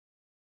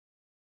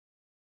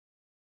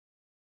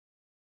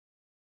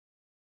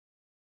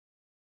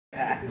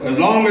As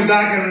long as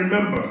I can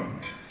remember,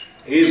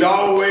 he's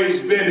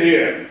always been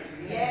here.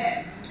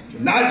 Yes.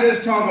 Not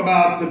just talk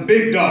about the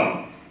big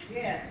dog,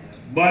 Yes.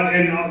 but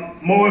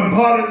more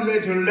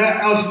importantly to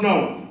let us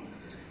know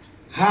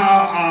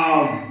how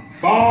our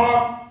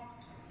bark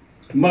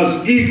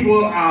must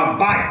equal our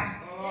bite.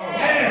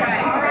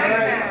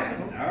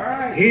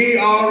 He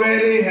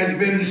already has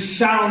been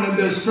sounding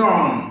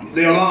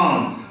the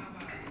alarm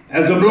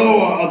as the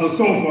blower of the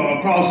sofa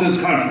across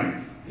this country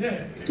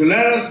to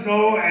let us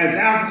know as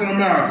African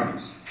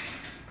Americans,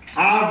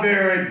 our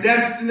very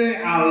destiny,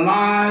 our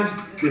lives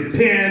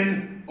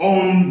depend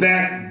on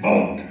that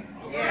vote.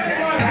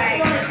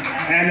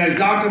 And as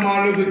Dr.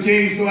 Martin Luther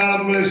King so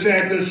eloquently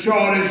said, the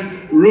shortest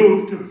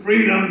route to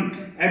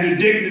freedom and to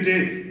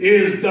dignity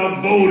is the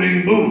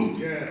voting booth.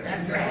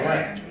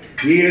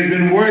 He has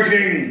been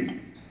working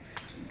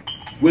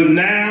with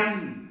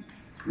NAM,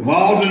 with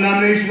all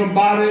denominational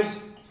bodies,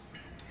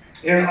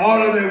 in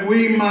order that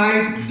we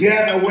might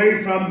get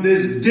away from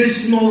this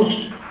dismal,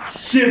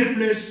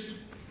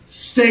 shiftless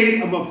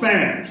state of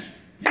affairs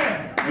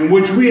in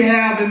which we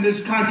have in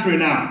this country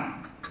now.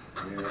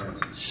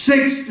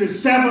 6 to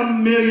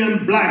 7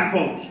 million black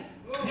folks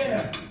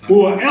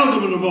who are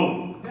eligible to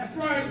vote,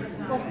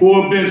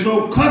 who have been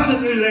so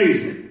cussedly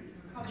lazy,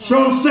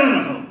 so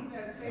cynical,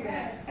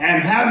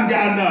 and haven't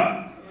gotten up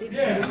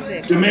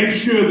to make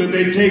sure that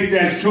they take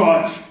that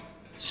short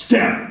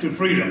step to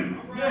freedom.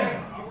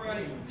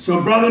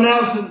 So, Brother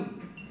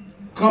Nelson,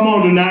 come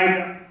on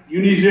tonight.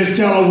 You need to just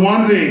tell us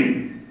one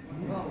thing: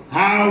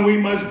 how we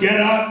must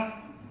get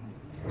up,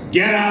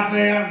 get out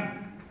there,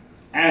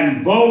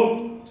 and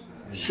vote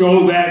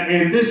so that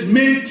in this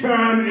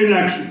midterm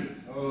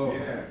election,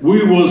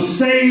 we will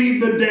save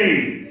the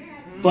day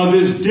for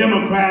this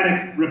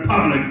democratic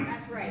republic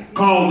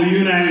called the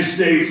United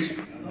States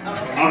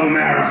of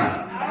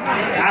America.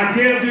 I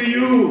give to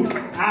you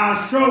our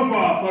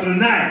chauffeur for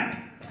tonight,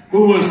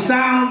 who will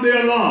sound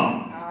the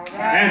alarm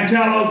and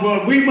tell us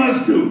what we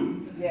must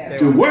do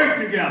to work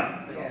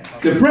together,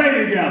 to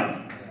pray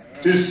together,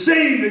 to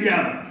sing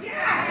together,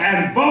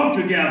 and vote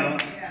together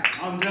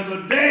until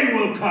the day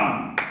will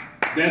come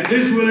that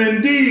this will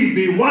indeed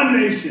be one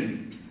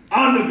nation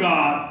under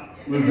God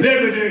with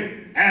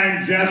liberty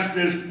and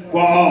justice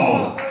for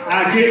all.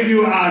 I give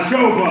you our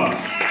chauffeur,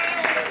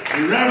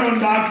 the Reverend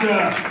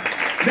Dr.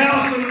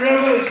 Nelson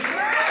Rivers,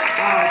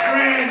 our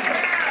friend,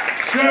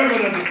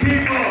 servant of the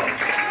people,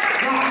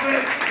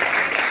 prophet,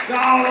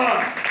 scholar,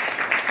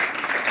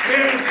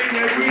 everything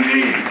that we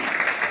need,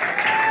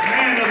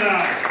 man of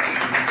God.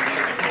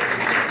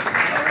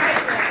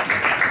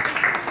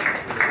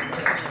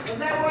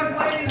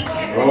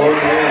 Oh,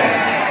 yeah.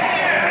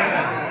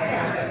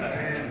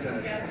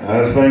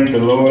 I thank the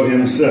Lord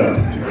himself.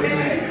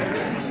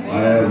 I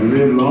have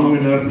lived long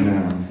enough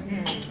now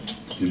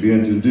to be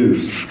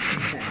introduced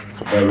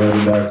by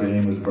Reverend Dr.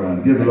 Amos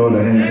Brown. Give the Lord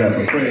a hand clap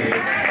of praise.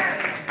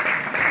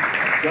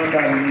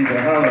 Somebody needs to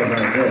holler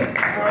about that.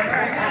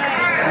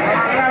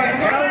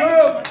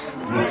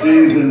 The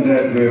season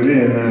that we're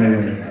in,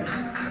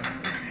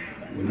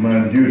 with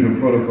my usual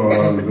protocol,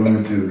 I was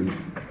going to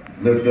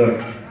lift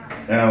up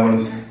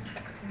Alice,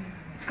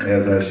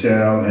 as I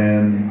shall,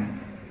 and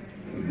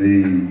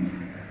the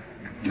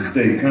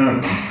state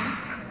conference.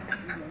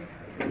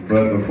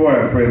 But before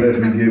I pray, let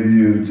me give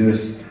you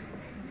just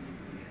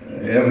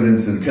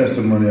evidence and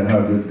testimony of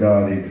how good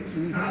God is.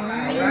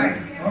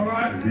 All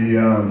right.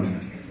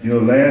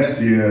 Last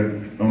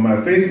year on my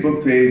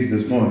Facebook page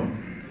this morning,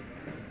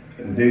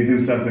 they do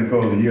something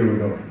called a year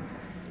ago.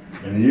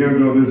 And a year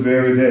ago this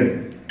very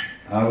day,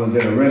 I was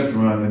at a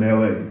restaurant in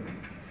LA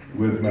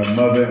with my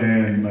mother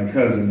and my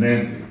cousin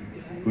Nancy,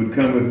 who'd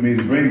come with me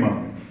to bring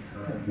Mom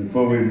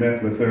before we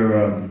met with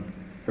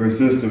her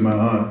sister, my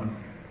aunt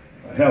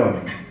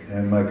Helen,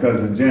 and my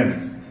cousin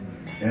Janice.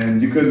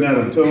 And you could not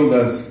have told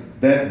us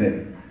that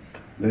day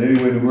that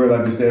anywhere in the world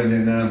I could stand there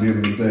now and be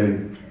able to say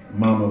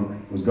Mama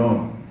was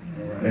gone.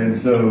 And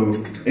so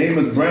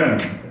Amos Brown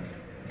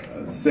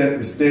set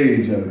the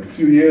stage a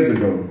few years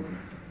ago.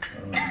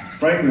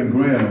 Franklin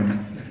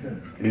Graham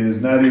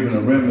is not even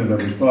a remnant of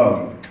his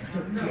father.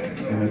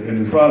 And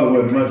his father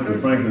wasn't much, but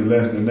Franklin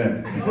less than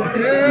that.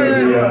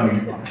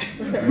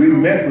 So we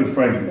met with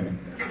Franklin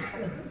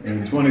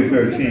in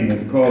 2013 at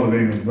the call of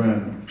Amos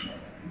Brown,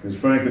 because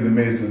Franklin had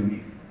made some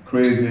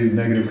crazy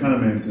negative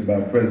comments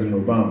about President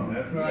Obama.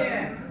 That's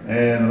right.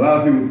 And a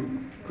lot of people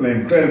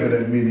claim credit for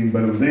that meeting,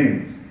 but it was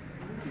Amos.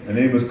 And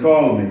Amos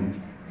called me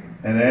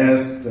and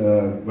asked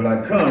would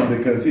I come,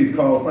 because he'd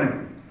called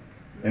Franklin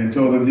and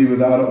told him he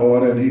was out of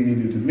order and he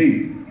needed to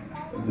meet.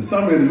 The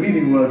summary of the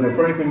meeting was that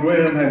Franklin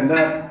Graham had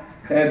not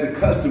had the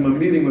custom of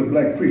meeting with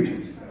black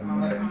preachers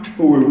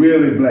who were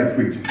really black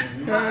preachers.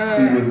 He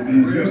was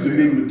used to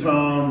meeting with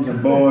toms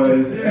and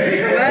boys and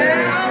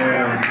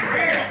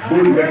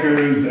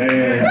bootlickers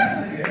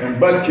and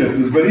butt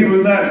kisses, but he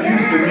was not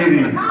used to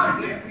meeting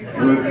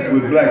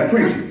with black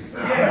preachers.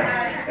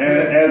 And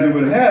as it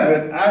would have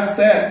it, I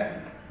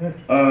sat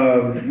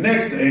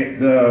next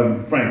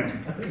to Franklin.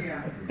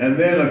 And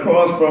then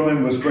across from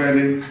him was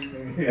Freddie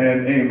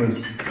and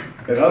Amos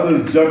And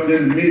others jumped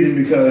in the meeting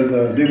because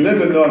they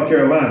live in North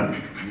Carolina.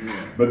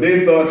 But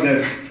they thought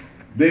that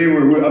they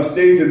were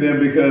upstate to them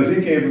because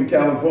he came from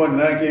California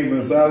and I came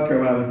from South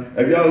Carolina.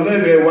 If y'all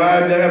live here,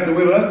 why did y'all have to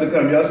wait on us to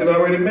come? Y'all should have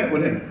already met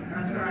with him.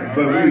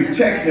 But we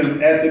checked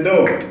him at the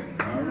door.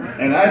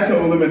 And I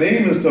told him, and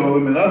Amos told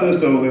him, and others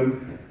told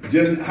him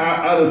just how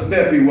out of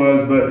step he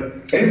was. But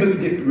Amos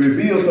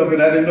revealed something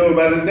I didn't know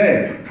about his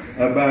dad,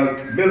 about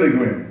Billy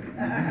Graham.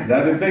 And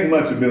I didn't think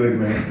much of Billy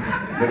Graham.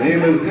 But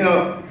Amos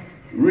helped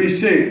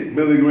reshape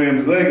Billy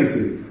Graham's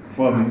legacy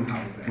for me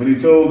when he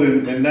told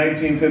in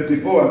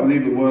 1954, I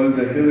believe it was,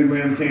 that Billy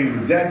Graham came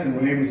to Jackson,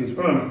 where Amos is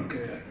from.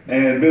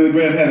 And Billy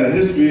Graham had a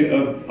history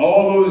of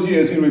all those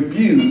years he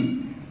refused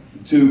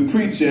to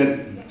preach at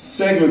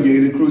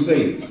segregated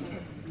crusades.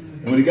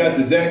 And when he got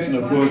to Jackson,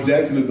 of course,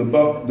 Jackson is the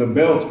belt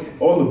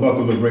on the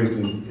buckle of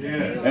racism.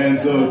 And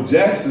so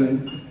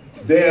Jackson,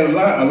 they had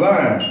a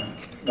line,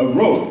 a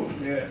rope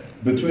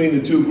between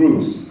the two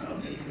groups,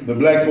 the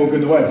black folk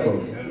and the white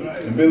folk.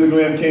 And Billy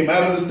Graham came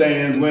out of the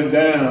stands, went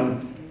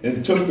down,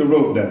 and took the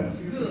rope down,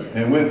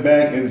 and went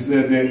back and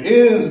said, there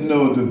is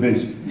no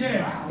division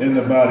in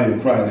the body of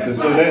Christ. And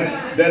so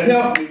that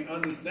helped me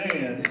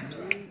understand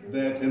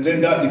that. And then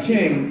Dr.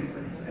 King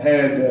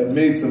had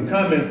made some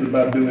comments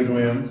about Billy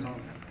Graham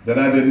that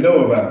I didn't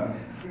know about.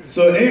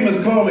 So Amos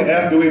called me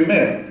after we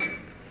met.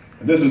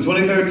 This is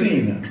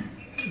 2013 now.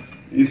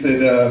 He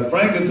said,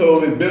 Franklin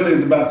told me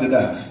Billy's about to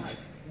die.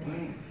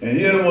 And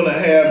he didn't want to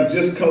have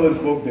just colored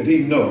folk that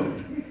he knows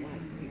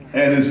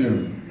at his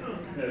funeral.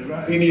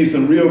 He needs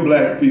some real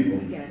black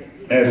people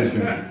at his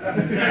funeral.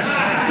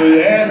 So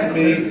he asked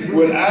me,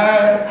 would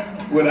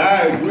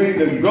I agree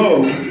to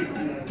go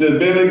to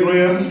Billy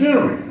Graham's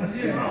funeral?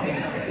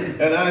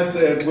 And I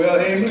said, well,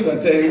 Amos, I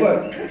tell you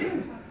what,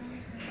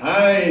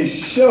 I ain't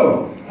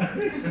sure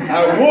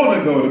I want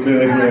to go to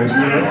Billy Graham's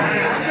funeral,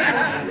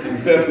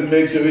 except to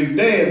make sure he's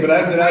dead. But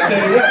I said, I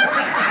tell you what,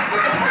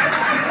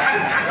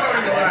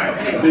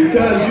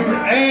 because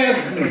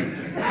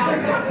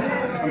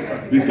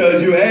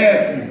you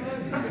asked me,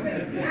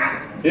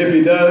 if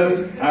he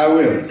does, I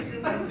will.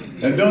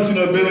 And don't you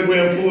know Billy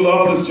Graham fooled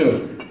all his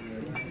children?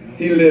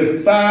 He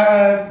lived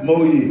 5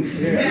 more years.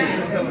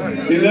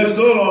 He lived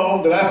so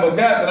long that I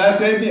forgot that I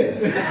said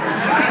yes. And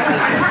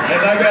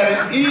I got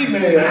an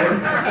email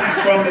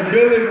from the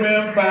Billy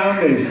Graham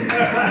Foundation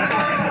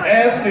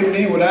asking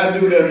me would I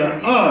do them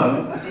the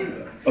honor,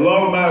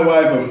 along with my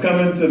wife, of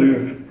coming to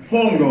the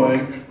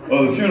homegoing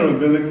or the funeral of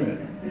Billy Graham.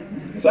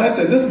 So I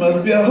said, this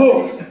must be a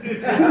hoax.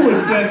 Who would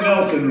send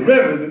Nelson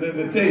Rivers an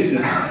invitation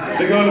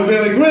to go to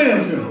Billy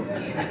Graham's funeral?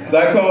 So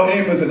I called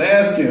Amos and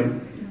asked him,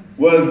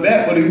 was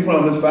that what he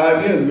promised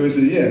 5 years ago? He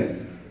said, yes.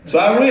 So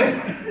I went.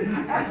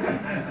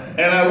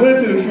 And I went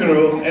to the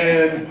funeral,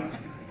 and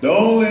the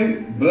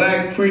only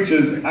black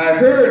preachers I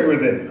heard were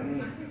there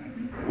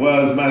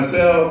was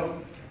myself,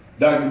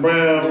 Dr.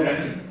 Brown,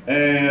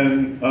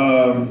 and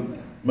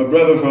my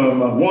brother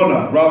from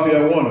Warnock,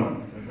 Raphael Warnock.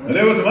 And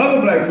there were some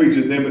other black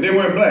preachers there, but they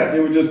weren't black. They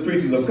were just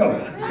preachers of color.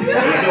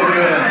 And so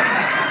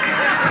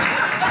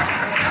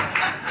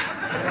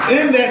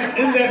in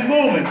that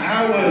moment,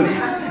 I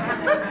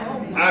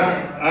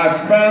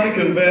finally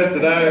confessed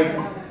that I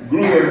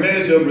grew a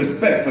measure of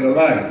respect for the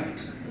life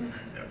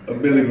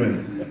of Billy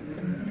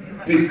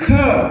Graham.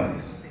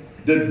 Because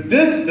the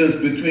distance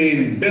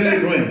between Billy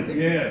Graham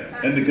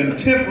and the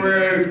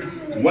contemporary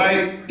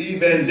white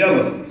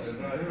evangelicals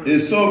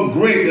is so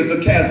great, it's a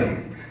chasm.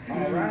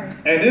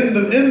 And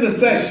in the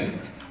session,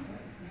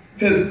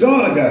 his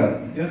daughter got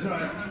up. That's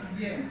right.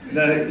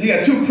 Now, he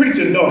got 2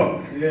 preaching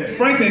daughters.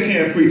 Franklin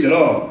can't preach at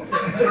all.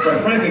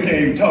 Franklin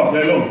can't even talk,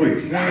 they don't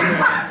preach.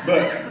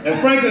 And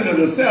Franklin is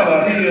a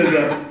sellout.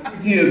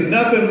 He is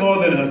nothing more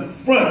than a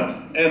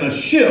front and a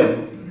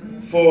shill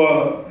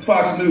for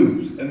Fox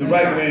News and the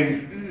right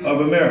wing of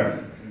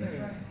America.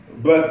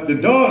 But the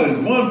daughters,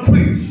 one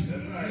preached,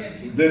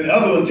 then the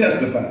other one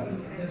testified.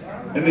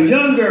 And the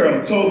young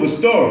girl told the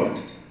story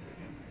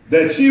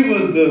that she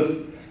was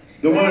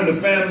the one in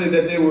the family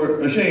that they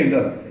were ashamed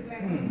of.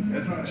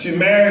 She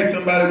married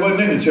somebody who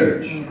wasn't in the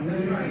church.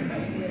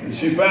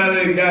 She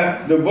finally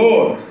got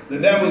divorced.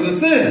 And that was a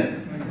sin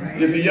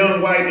if a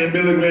young white and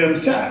Billy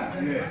Graham's child.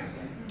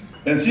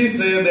 And she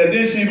said that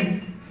then she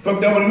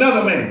hooked up with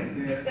another man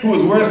who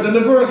was worse than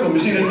the first one,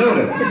 but she didn't know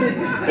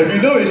that. If you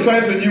know he's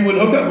trifling, you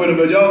wouldn't hook up with him,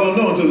 but y'all don't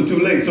know until it's too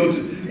late. So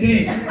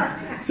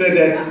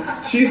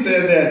she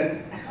said that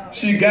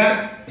she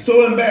got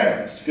so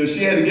embarrassed because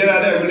she had to get out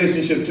of that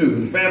relationship too.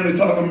 The family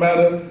talking about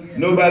her,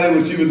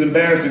 she was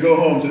embarrassed to go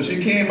home. So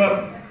she came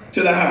up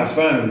to the house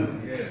finally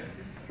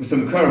with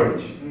some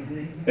courage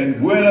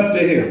and went up to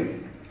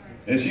him.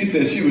 And she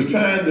said she was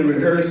trying to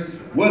rehearse,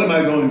 what am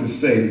I going to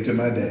say to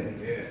my dad?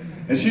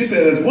 And she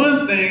said, there's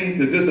one thing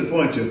to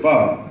disappoint your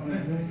father.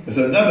 There's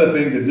another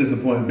thing to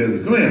disappoint Billy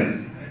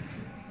Graham.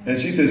 And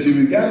she said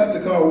she got out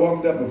the car,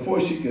 walked up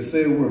before she could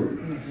say a word.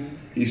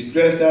 He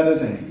stretched out his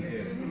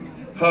hands,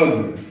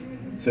 hugged her,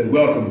 said,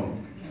 welcome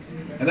home.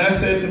 And I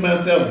said to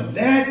myself,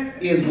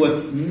 that is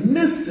what's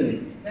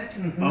missing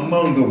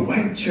among the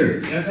white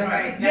church. That's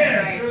right.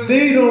 That's right.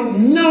 They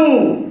don't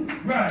know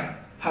Right.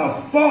 how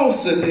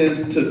false it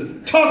is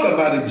to talk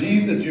about a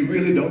Jesus that you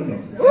really don't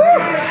know.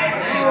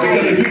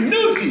 Because if you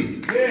knew Jesus,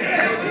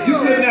 you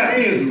could not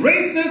be as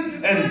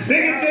racist and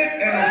bigoted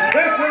and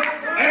oppressive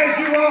as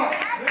you are.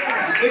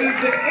 It is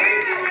the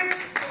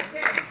ignorance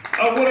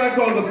of what I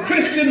call the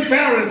Christian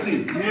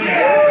Pharisee.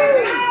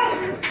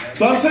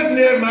 So I'm sitting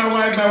there, my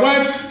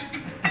wife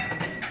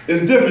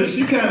is different.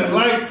 She kind of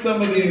likes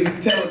some of these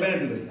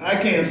televangelists. I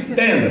can't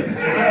stand them.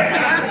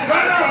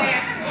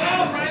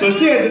 So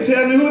she had to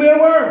tell me who they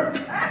were.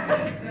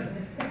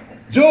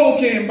 Joel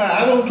came by,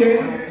 I don't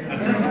care.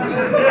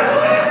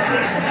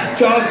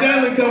 Charles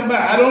Stanley come by,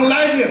 I don't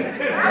like him.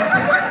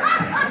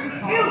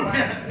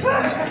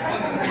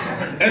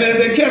 And as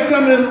they kept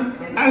coming,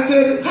 I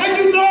said, how do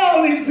you know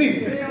all these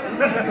people?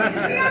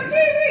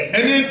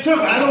 And then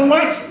Trump, I don't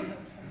watch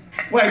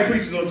white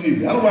preachers on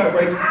TV. I don't watch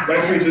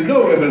white preachers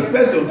nowhere, but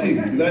especially on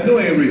TV, because I know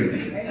it ain't real.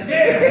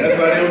 That's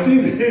why they're on TV.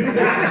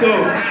 So,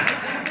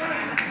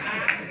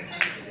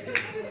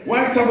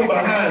 white couple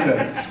behind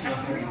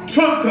us.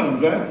 Trump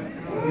comes, right?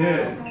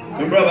 Yeah.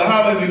 And Brother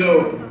Holland, you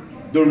know,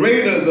 the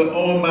Raiders are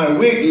on my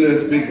wait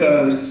list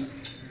because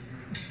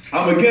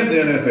I'm against the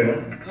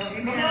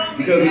NFL.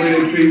 Because of the way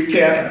they treat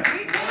Cap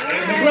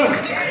and the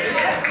brothers.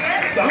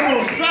 So I'm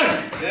on strike.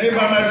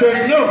 Everybody in my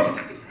church knows.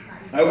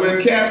 I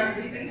wear Cap.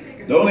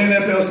 The only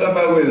NFL stuff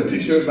I wear is a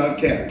t-shirt about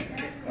Cap.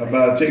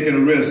 About taking a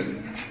risk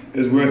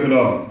is worth it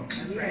all.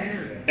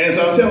 And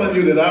so I'm telling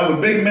you that I'm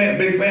a big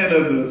fan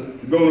of the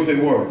Golden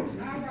State Warriors.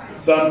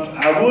 So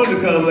I wanted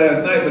to come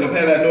last night, but if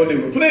had I known they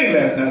were playing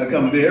last night, I'd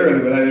come a day early,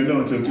 but I didn't know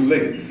until too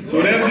late. So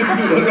whatever you can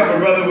do to hook up a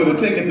brother with a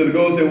ticket to the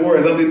Golden State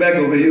Warriors, I'll be back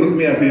over here. You hook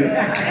me up here.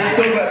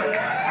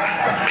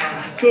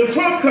 So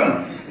Trump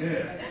comes.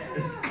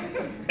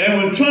 And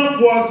when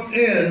Trump walks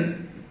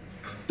in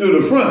through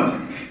the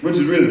front, which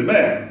is really the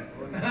back,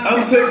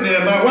 I'm sitting there,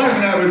 my wife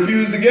and I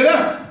refuse to get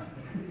up.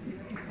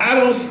 I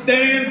don't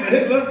stand for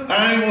Hitler,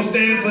 I ain't gonna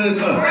stand for his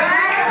son.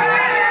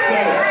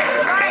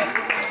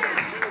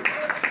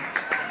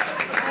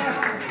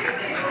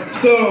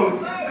 So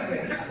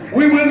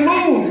we would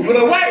move with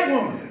a white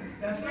woman.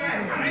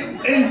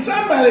 And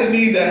somebody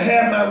need to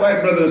have my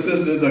white brothers and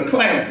sisters a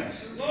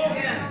class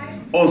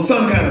on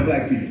some kind of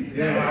black people.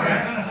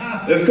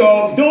 It's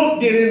called Don't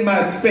Get in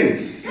My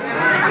Space.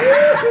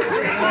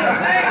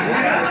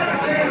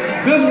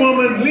 This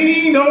woman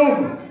leaned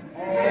over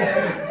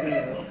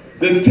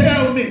to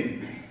tell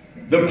me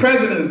the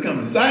president is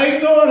coming. So I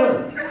ignored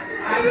her.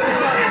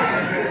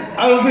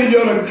 I don't think you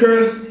ought to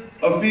curse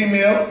a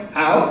female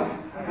out.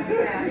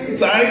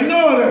 So I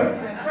ignored her.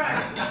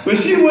 But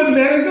she wouldn't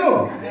let it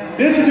go.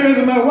 Then she turns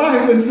to my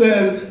wife and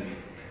says,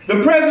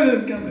 the president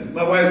is coming.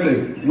 My wife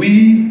said,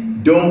 we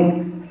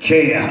don't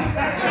care.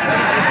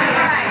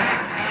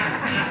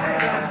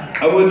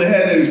 I wouldn't have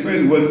had that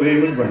experience if it wasn't for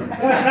Amos Brown.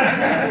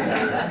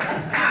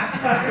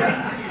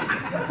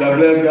 So I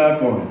bless God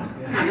for him.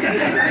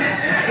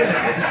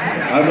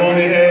 I've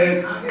only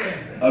had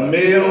a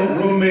male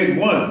roommate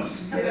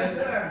once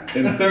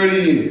in 30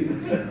 years.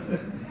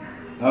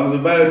 I was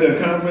invited to a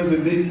conference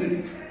in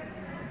D.C.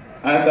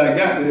 After I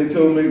got there, they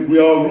told me we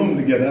all room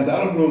together. I said,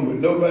 I don't room with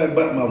nobody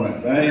but my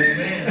wife. I ain't.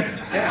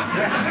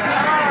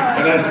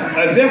 And I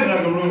definitely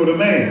not gonna room with a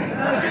man.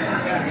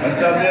 I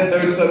stopped there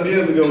 30-something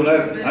years ago, and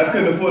I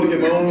couldn't afford to get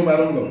my own room. I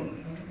don't go.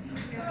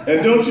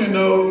 And don't you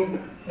know,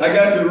 I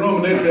got to the room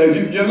and they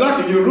said, you're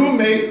lucky, your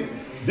roommate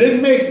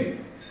didn't make it.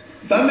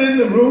 So I'm in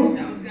the room,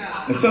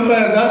 and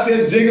somebody's out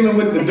there jiggling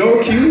with the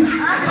door key.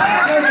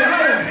 I said,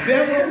 what the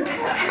devil?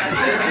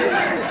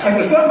 I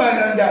said, somebody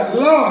done got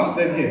lost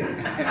in here.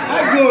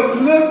 I go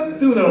look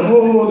through the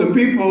hole, the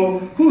people,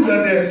 who's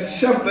out there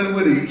shuffling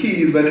with his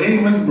keys, but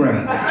Amos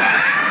Brown.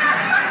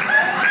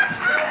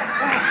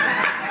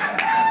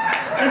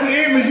 I said,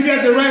 Amos, you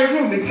got the right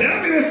room. They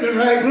tell me this is the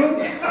right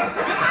room.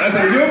 I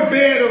said, your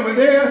bed over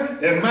there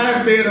and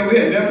my bed over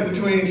here, never the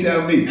twain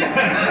shall meet. I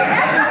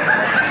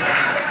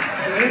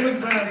said, Amos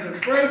Brown is the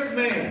first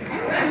man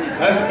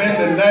I spent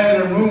the night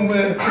in a room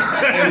with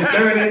in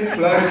 30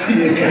 plus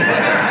years.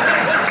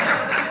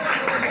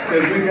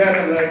 Because we got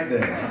it like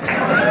that.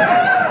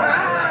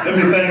 Let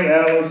me thank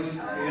Alice.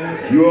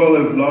 You all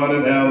have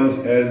lauded Alice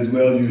as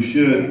well you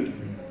should.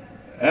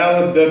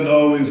 Alice doesn't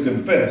always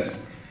confess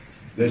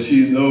that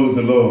she knows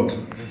the Lord.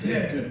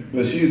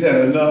 But she's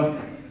had enough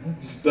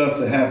stuff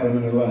to happen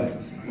in her life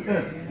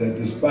that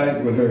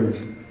despite what her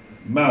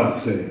mouth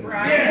said,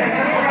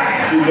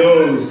 she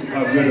knows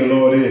how good the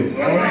Lord is.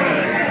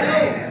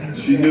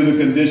 She knew the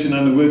condition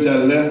under which I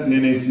left the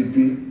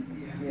NAACP.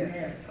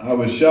 I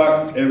was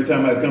shocked every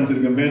time I come to the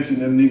convention,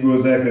 them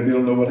Negroes act like they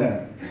don't know what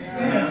happened.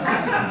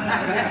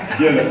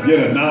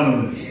 Get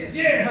anonymous.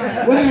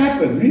 What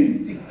happened,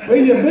 me? Where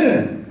you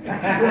been?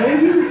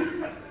 Well,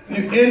 you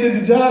ended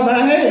the job I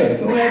had,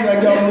 so I act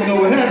like y'all don't know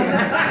what happened.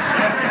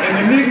 And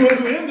the Negroes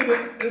who ended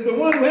it is the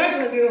one who act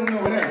like they don't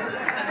know what happened.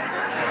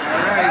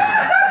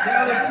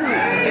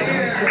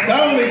 So I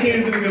only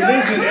came to the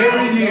convention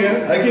every year.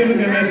 I came to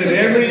the convention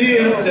every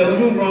year, tell the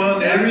truth,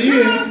 Ron, every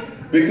year,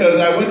 because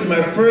I went to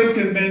first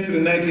convention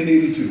in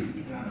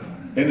 1982.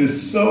 And it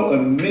so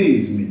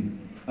amazed me.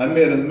 I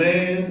met a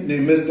man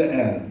named Mr.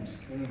 Adams.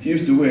 He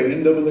used to wear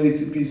an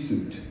NAACP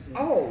suit.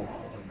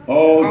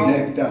 All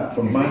decked out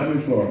from Miami,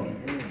 Florida.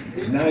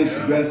 Nice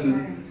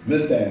dressing,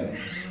 Mr. Adams.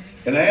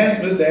 And I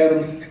asked Mr.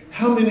 Adams,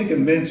 how many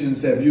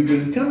conventions have you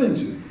been coming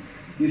to?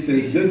 He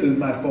says, this is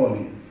my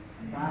 40th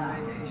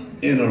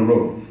in a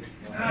row.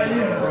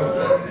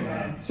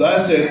 So I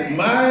said,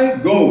 my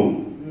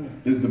goal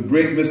is to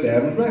break Mr.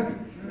 Adams' record.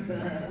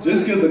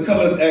 Just because the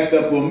colors act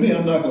up on me,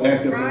 I'm not going to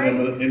act up on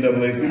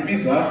NAACP.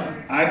 So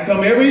I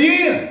come every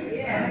year.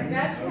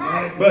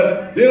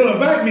 But they don't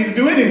invite me to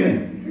do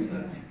anything.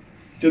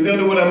 Because they'll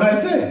know what I might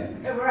say.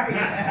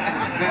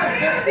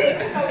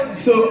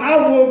 So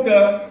I woke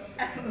up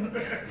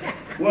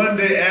one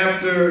day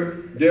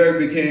after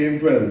Derek became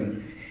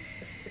president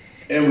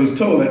and was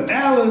told that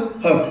Alice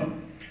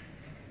Huffman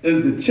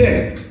is the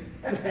chair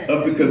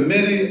of the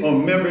Committee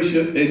on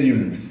Membership and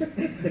Units.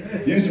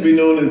 Used to be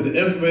known as the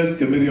infamous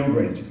Committee on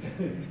Branches.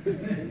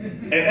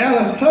 And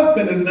Alice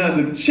Huffman is now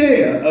the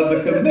chair of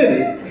the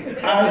committee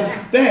I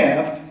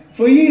staffed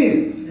for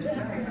years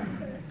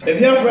and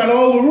helped write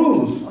all the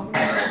rules.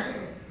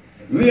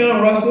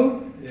 Leon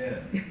Russell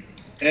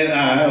and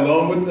I,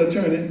 along with the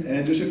attorney,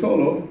 Andrew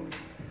Shikolo,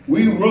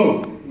 we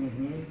wrote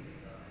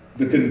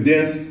the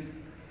condensed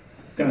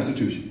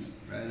constitutions.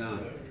 Right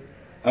on.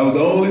 I was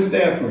the only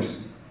staff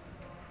person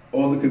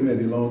on the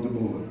committee along with the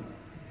board,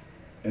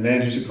 and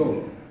Andrew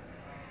Shikolo.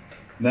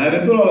 Now, I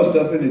didn't put all the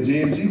stuff in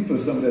there. JMG put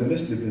some of that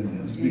mischief in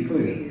there, let's be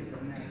clear.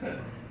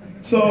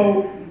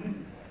 So,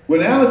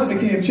 when Alice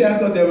became chair, I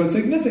thought that was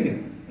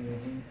significant.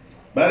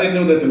 But I didn't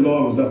know that the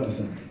Lord was up to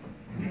something.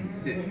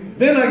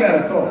 Then I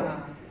got a call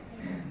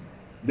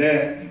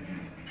that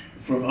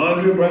from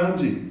Andrea Brown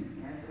G.,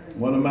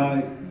 one of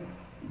my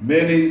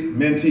many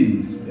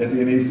mentees at the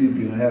NAACP,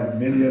 and I have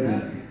many of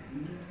them.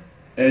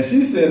 And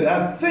she said,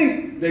 I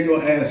think they're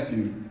going to ask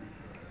you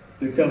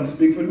to come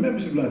speak for the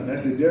membership luncheon. I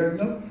said, Derek,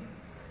 no.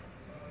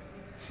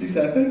 She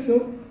said, I think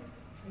so.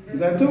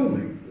 Because I told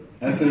her.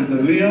 I said,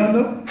 does Leon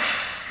know?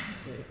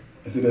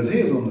 I said, does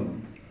Hazel know?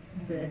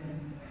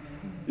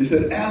 He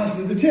said, Alice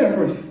is the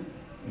chairperson.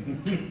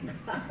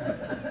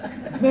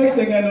 Next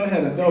thing I know, I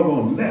had a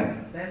doggone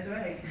letter. That's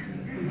right.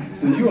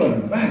 So you are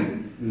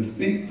invited to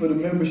speak for the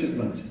membership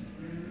luncheon.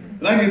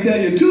 And I can tell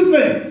you two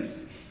things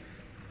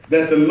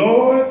that the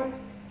Lord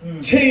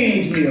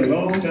changed me a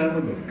long time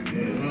ago.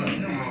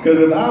 Because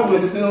if I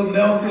was still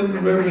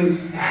Nelson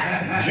Rivers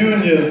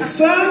Jr.'s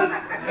son,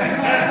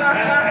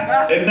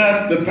 and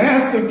not the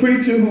pastor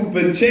preacher who's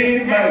been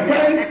changed by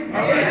Christ,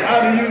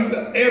 I'd have used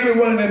every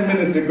one of them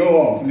minutes to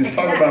go off and just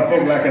talk about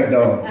folk like a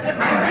dog.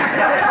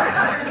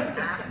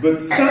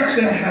 But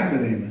something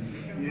happened, Amos.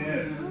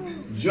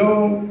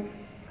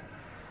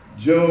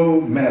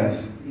 Joe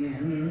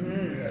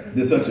Madison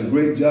did such a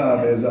great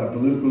job as our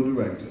political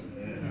director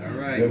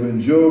that when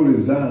Joe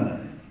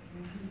resigned,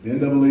 the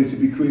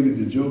NAACP created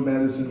the Joe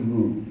Madison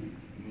rule.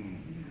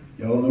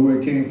 Y'all don't know where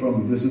it came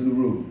from, but this is the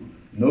rule.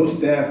 No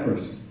staff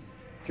person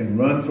can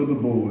run for the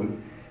board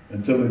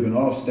until they've been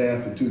off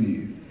staff for 2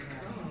 years.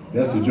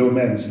 That's the Joe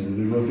Madison rule.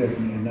 They wrote that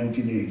in the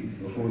 1980s,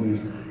 before the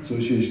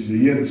association, the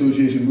year the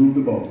association moved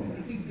to Baltimore,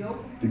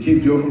 to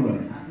keep Joe from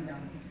running.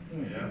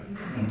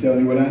 I'm telling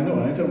you what I know.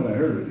 I ain't telling what I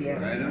heard.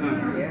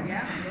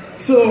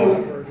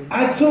 So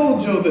I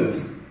told Joe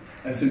this.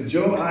 I said,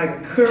 Joe, I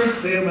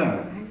cursed them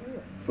out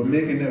for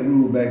making that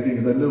rule back then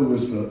because I knew it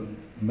was for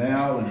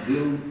mal and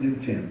ill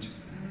intent.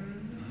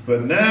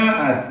 But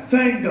now I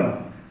thank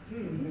God.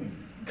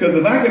 Because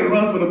if I could have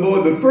run for the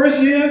board the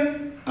first year,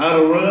 I'd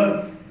have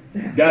run,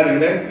 got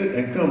elected,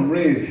 and come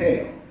raise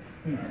hell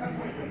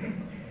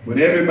with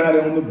everybody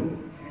on the board.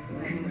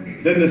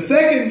 Then the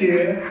second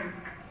year,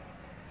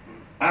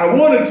 I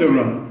wanted to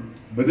run,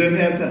 but didn't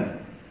have time.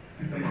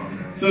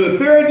 So the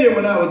third year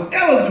when I was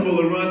eligible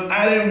to run,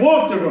 I didn't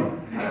want to run.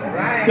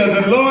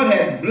 Because the Lord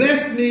had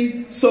blessed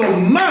me so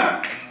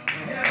much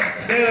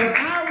that if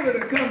I were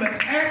to come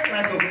and act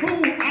like a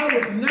fool, I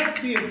would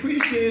not be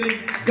appreciating.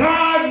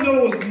 God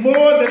knows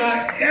more than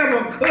I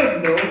ever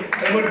could know.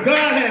 And what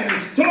God had in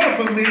store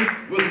for me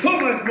was so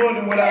much more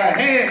than what I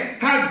had.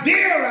 How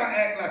dare I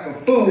act like a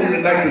fool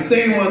and like the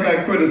same ones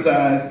I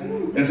criticized.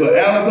 And so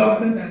Alice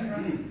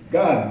Huffman,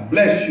 God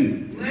bless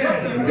you.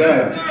 And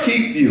God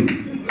keep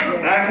you.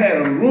 I had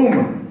a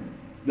rumor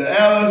that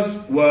Alice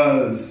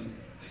was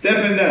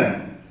stepping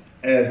down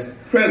as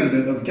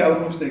president of the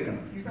California State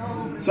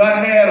Congress. So I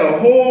had a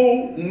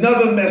whole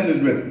nother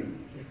message written.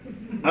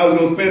 I was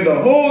going to spend the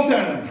whole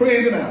time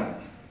praising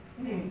Alice,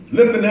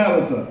 lifting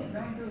Alice up,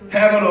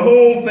 having a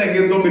whole thing.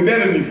 It's going to be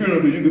better than your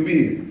funeral because you could be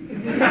here.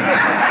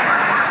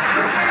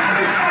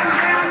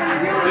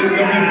 It's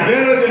going to be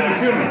better than your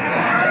funeral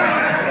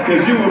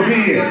because you will be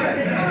here.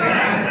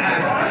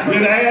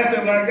 Then I asked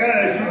her when I got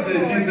her,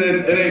 she said,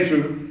 it ain't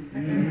true.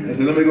 I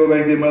said, let me go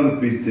back and get my other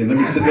speech then. Let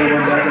me take that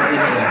one back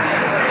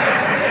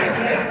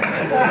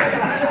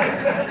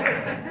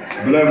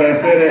up. Beloved, I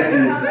said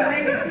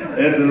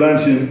at the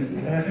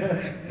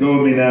luncheon, go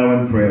with me now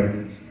in prayer.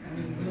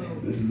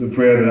 This is a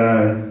prayer that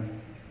I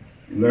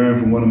learned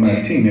from one of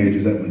my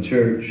teenagers at my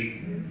church.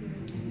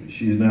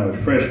 She is now a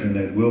freshman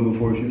at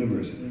Wilberforce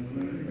University.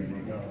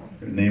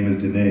 Her name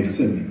is Amos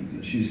C.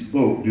 And she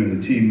spoke during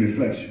the team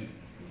reflection.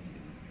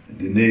 And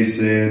Danae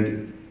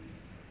said,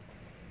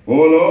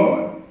 "Oh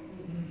Lord,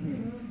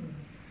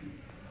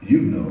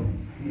 you know."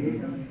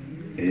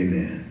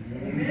 Amen.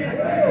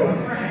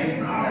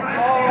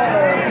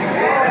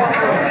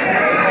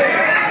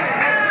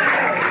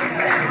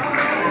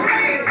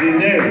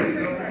 Danae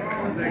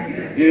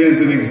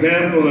is an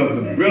example of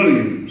the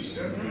brilliance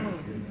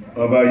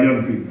of our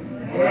young people.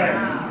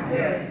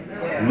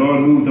 The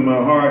Lord moved in my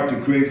heart to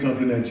create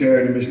something at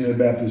Charity Missionary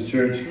Baptist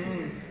Church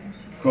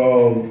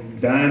called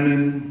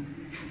Diamond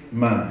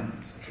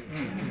Mines.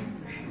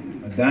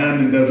 A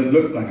diamond doesn't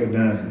look like a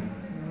diamond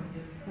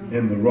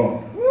in the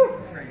rock,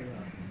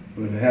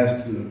 but it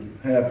has to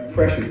have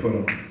pressure put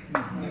on it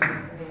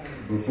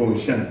before it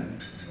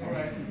shines.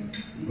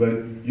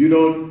 But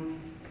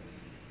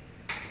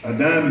a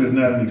diamond is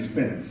not an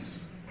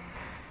expense.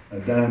 A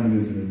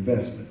diamond is an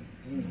investment.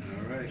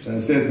 So I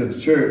said to the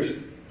church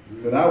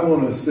that I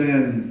want to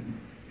send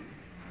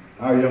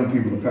our young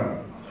people to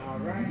college.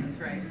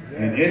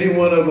 And any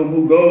one of them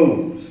who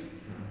goes,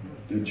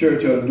 the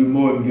church ought to do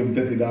more than give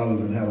them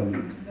 $50 and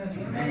hallelujah.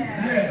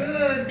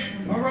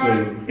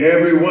 So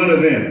every one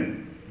of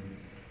them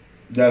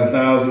got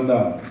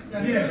 $1,000.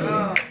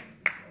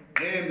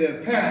 And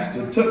their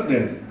pastor took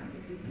them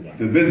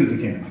to visit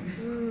the campus.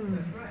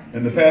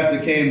 And the pastor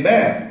came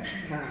back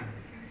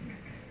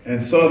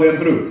and saw them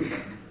through.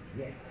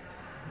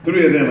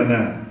 3 of them are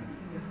now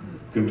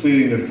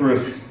completing the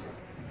first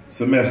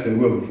semester at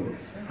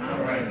Wilberforce.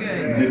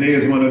 And Danae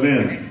is one of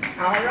them.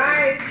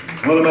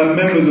 One of my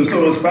members was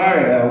so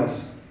inspired,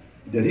 Alice,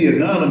 that he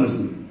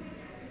anonymously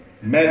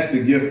matched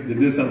the gift that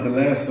did something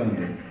last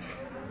Sunday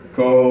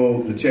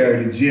called the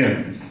Charity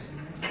Gems.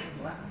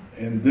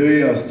 And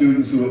they are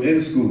students who are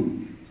in school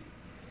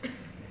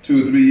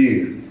 2 or 3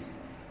 years.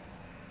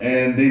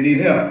 And they need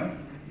help.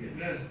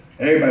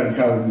 Everybody in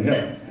college needs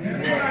help,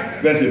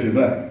 especially if you're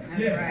black.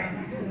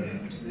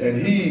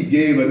 And he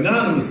gave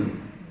anonymously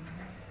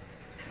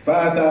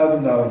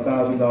 $5,000,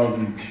 $1,000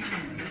 each.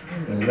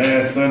 And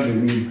last Sunday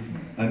we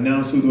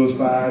announced who those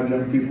 5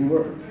 young people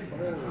were.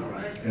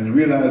 And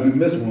realized we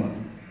missed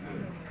one.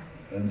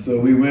 And so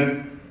we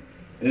went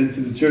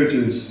into the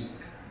church's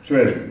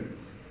treasury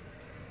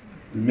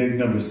to make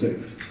number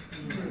 6.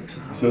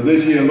 So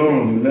this year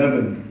alone,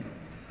 11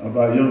 of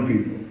our young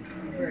people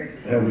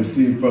have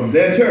received from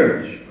their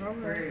church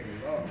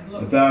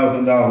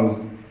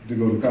 $1,000 to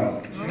go to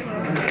college.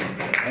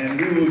 And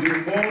we will do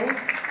more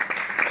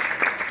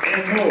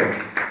and more.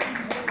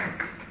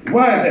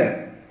 Why is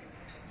that?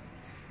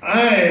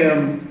 I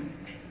am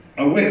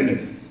a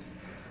witness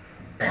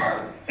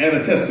and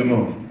a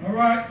testimony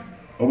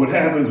of what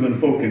happens when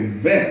folk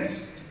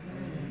invest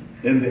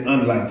in the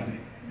unlikely.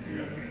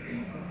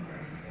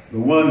 The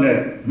one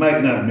that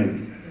might not make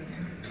it.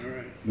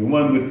 The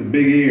one with the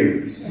big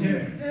ears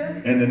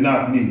and the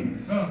knock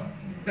knees.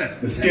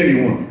 The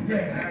skinny one.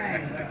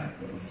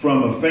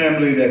 From a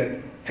family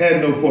that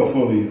had no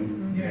portfolio.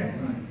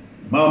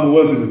 Mama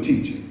wasn't a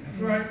teacher.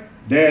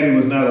 Daddy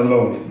was not a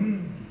lawyer.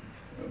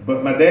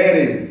 But my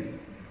daddy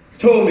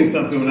told me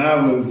something when I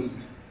was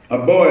a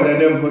boy that I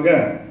never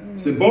forgot. He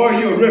said, "Boy,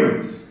 you're a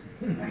Rivers.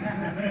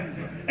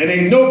 And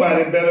ain't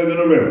nobody better than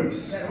a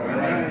Rivers.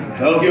 I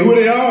don't care who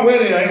they are, where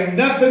they are, ain't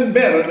nothing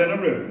better than a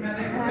Rivers.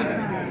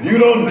 You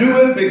don't do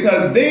it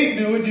because they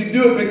do it, you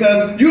do it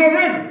because you're a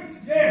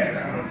Rivers."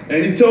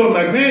 And he told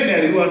my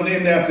granddaddy, who I'm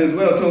named after as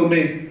well, told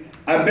me,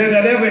 "I better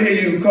not ever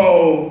hear you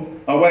call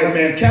a white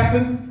man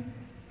captain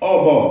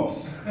or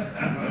boss."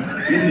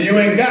 He said, "You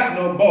ain't got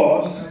no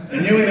boss,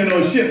 and you ain't in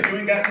no ship, you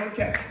ain't got no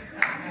captain."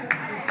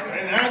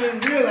 And I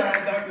didn't realize,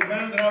 Dr.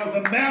 Brown, that I was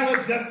a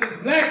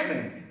maladjusted black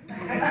man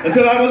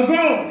until I was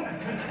grown.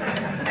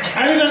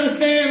 I didn't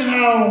understand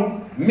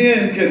how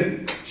men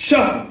could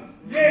shuffle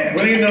when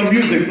ain't no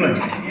music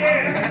playing,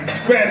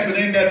 scratch when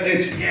ain't nothing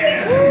itching,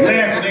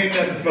 laugh when ain't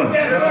nothing funny.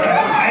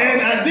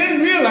 And I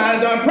didn't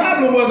realize our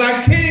problem was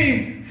I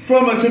came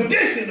from a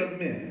tradition of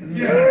men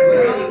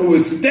who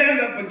would stand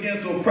up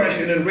against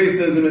oppression and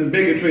racism and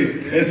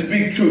bigotry and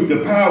speak truth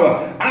to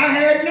power. I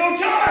had no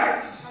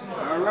choice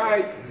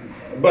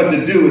but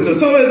to do it.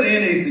 So is the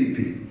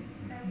NAACP.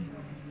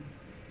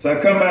 So I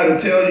come by to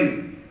tell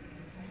you,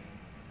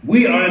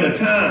 we are in a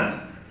time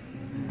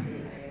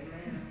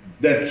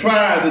that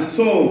try the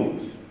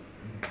souls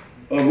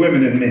of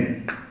women and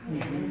men.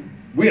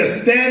 We are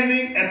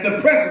standing at the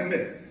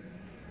precipice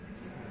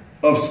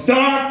of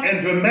stark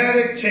and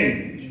dramatic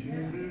change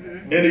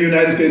in the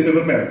United States of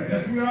America.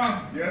 Yes, we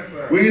are. Yes,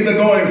 sir. We're either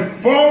going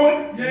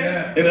forward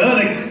in an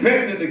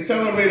unexpected,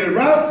 accelerated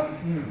route,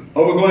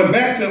 or we're going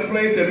back to a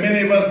place that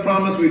many of us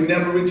promised we'd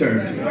never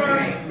return to.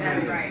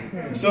 That's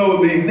right.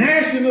 So the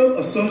National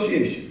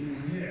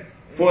Association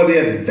for the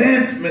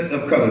Advancement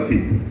of Colored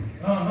People,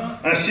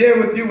 I share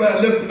with you what I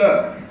lifted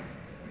up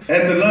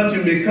at the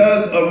luncheon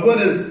because of what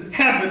has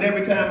happened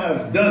every time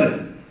I've done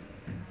it.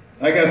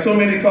 I got so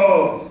many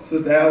calls,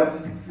 Sister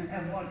Alice,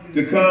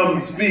 to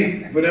come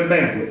speak for them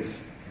banquets.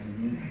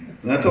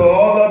 And I told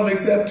all of them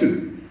except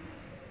two,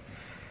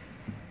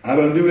 I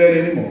don't do that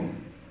anymore.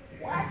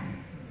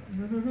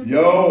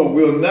 Y'all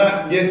will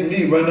not get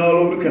me running all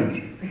over the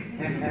country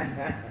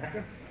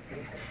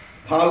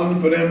hollering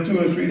for them $2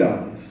 or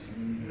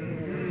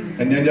 $3.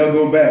 And then y'all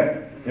go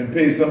back and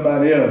pay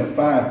somebody else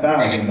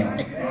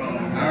 $5,000.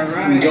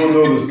 Who don't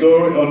know the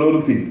story or know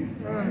the people.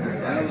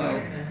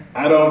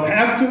 I don't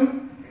have to,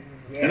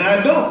 and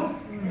I don't.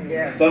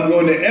 So I'm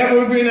going to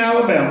Evergreen,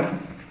 Alabama,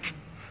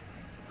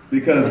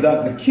 because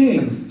Dr.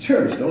 King's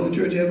church, the only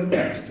church he ever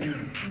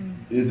pastored,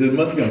 is in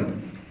Montgomery.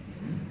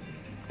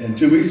 And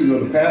 2 weeks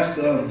ago, the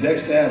pastor of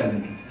Dexter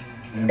Avenue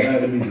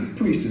invited me to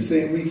preach the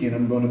same weekend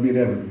I'm going to be at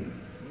Evergreen.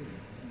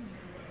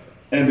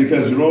 And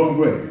because Jerome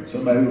Gray,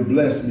 somebody who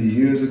blessed me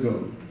years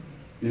ago,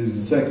 is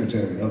the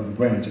secretary of the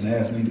branch and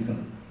asked me to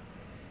come.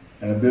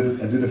 And I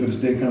did it for the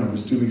state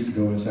conference 2 weeks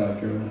ago in South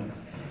Carolina.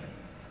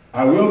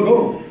 I will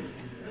go,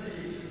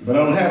 but I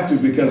don't have to,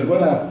 because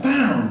what I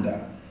found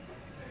out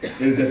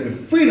is that the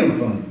Freedom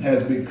Fund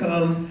has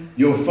become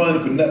your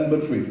fund for nothing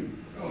but freedom.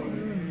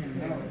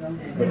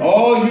 But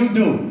all you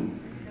doing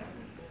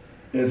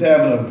is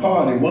having a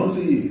party once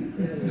a year.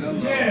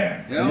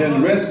 And then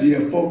the rest of the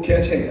year, folk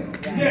catch hell.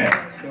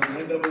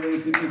 Because the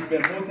NAACP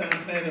spend more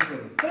time planning for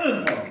the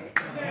fun party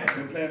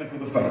than planning for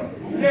the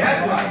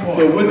fight.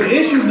 So what the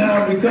issue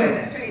now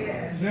becomes,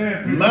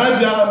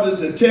 my job is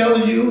to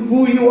tell you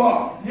who you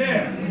are,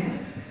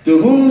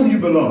 to whom you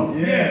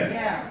belong,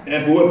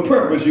 and for what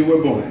purpose you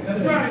were born.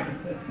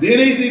 The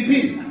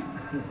NAACP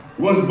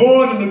was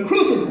born in the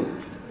crucible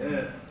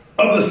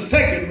of the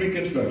Second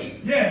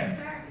Reconstruction.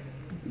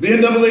 The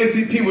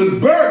NAACP was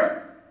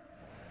birthed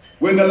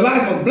when the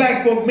life of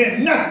black folk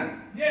meant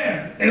nothing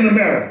in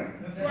America.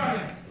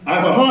 I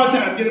have a hard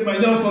time getting my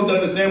young folk to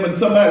understand when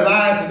somebody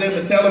lies to them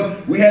and tell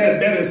them we had it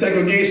better in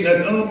segregation.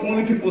 That's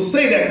only people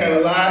say that kind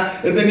of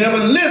lie if they never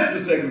lived through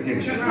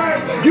segregation.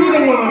 You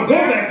don't want to go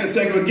back to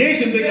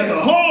segregation because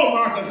the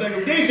hallmark of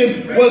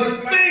segregation was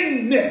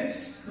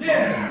thingness.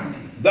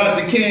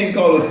 Dr. King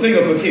called it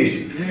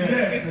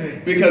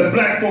thingification. Because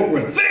black folk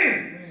were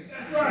thin.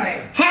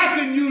 How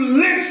can you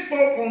lynch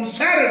folk on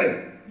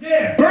Saturday,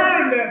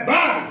 burn their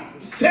bodies,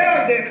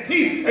 sell their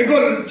teeth, and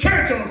go to the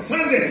church on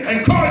Sunday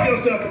and call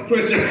yourself a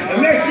Christian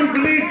unless you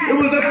believe it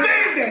was the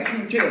thing that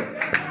you killed?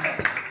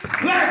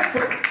 Black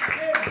folk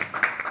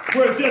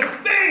were just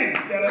things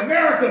that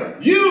America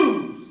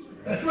used,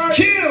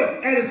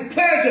 killed at its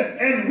pleasure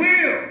and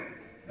will.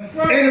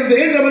 And it was the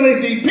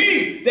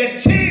NAACP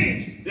that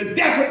changed the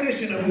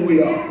definition of who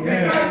we are.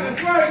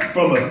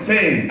 From a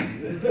thing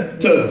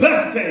to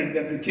the thing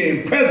that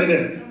became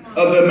president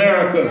of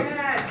America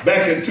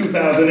back in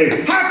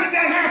 2008. How could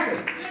that happen?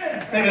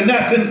 Had it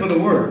not been for the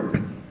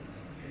word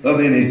of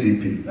the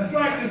NAACP. That's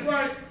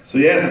right. So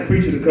he asked the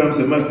preacher to come, so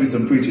there must be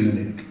some preaching in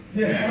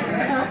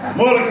it.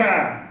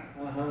 Mordecai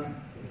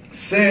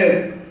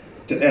said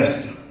to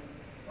Esther.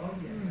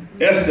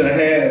 Esther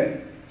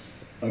had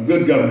a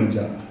good government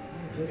job.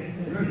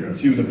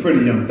 She was a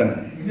pretty young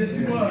thing. Yes,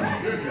 she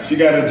was. She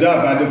got a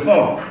job by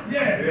default.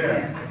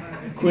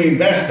 Queen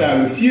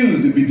Vashti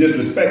refused to be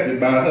disrespected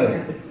by her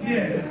husband.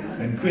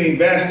 And Queen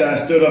Vashti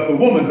stood up for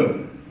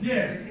womanhood.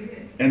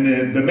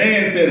 And the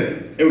man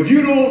said, if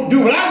you don't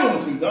do what I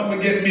want you to do, I'm going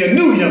to get me a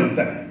new young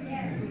thing.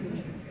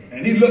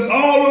 And he looked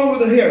all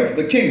over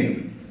the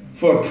kingdom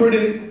for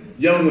pretty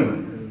young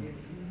women.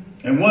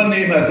 And one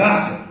named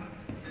Hadassah,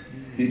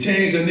 he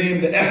changed her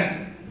name to Esther.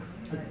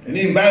 And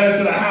he invited her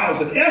to the house.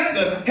 And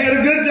Esther had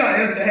a good job.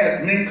 Esther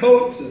had mink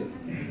coats and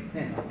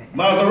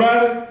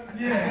Maserati.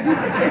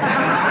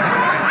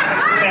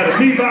 Had a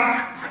Maybach.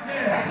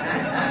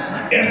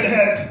 Esther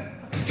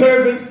had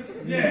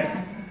servants,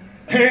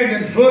 hand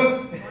and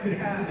foot.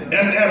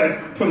 Esther had a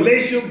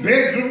palatial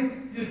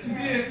bedroom.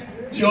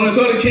 She only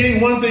saw the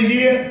king once a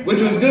year, which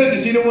was good,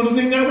 and she didn't want to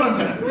sing that one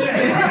time.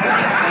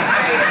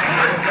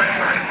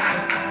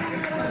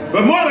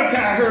 But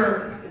Mordecai,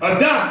 her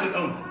adopted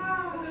uncle.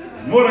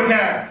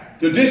 Mordecai,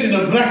 tradition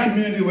of black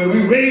community where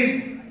we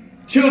raise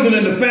children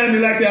in the family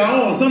like their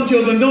own. Some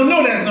children don't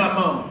know that's not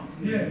mama.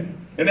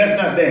 And that's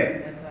not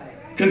dad.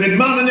 Because if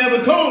mama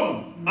never told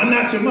them, I'm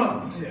not your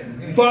mom.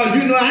 As far as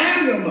you know, I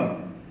am your mother.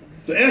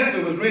 So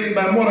Esther was raised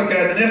by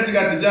Mordecai, and Esther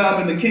got the job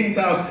in the king's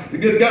house, the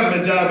good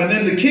government job, and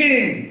then the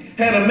king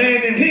had a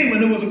man named Haman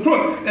who was a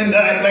crook. And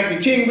like the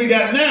king we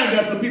got now,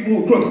 got some people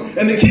who are crooks.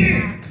 And the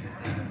king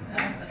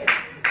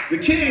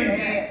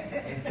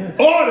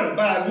ordered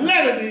by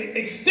letter the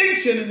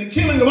extinction and the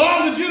killing of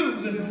all the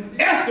Jews. And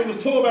Esther was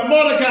told by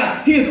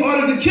Mordecai, he has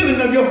ordered the killing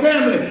of your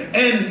family.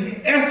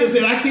 And Esther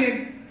said, I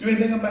can't do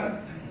anything about it.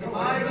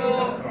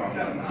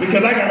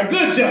 Because I got a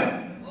good job.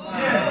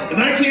 And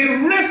I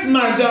can't risk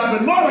my job.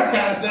 And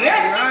Mordecai said,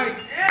 Esther,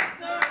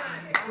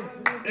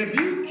 if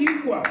you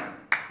keep quiet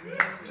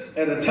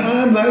at a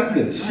time like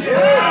this,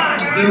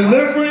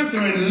 deliverance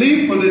and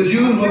relief for the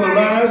Jews will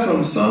arise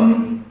from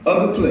some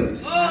other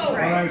place.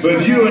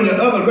 But you and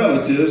your other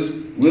relatives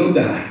will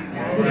die.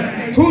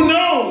 Who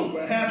knows?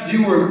 Perhaps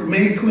you were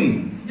made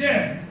queen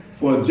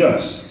for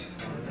just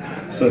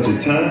such a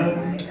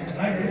time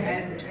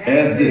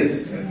as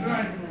this.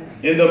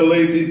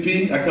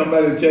 NAACP, I come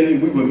by to tell you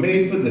we were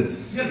made for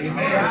this.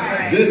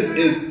 This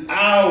is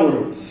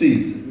our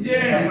season.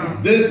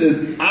 This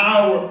is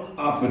our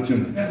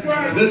opportunity.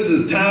 This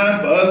is time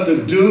for us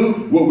to do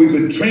what we've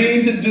been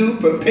trained to do,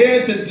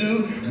 prepared to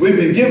do. We've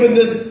been given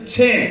this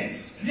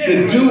chance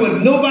to do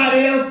what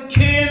nobody else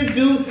can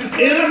do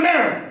in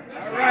America.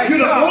 You're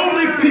the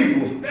only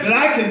people that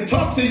I can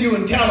talk to you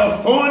in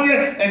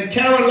California and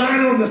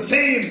Carolina on the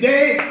same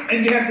day,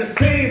 and you have the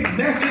same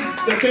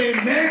message, the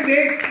same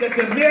mandate that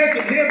the mayor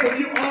can hear from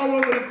you all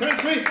over the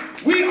country.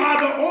 We are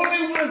the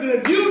only ones, and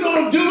if you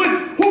don't do it,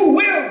 who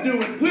will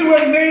do it? We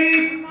were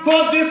made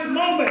for this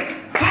moment.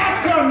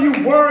 How come you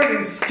worried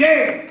and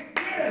scared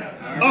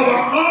of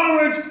an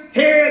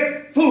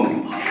orange-haired fool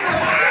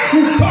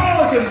who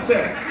calls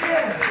himself?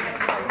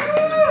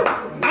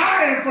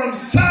 I am from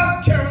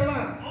South Carolina.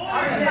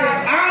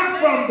 I'm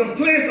from the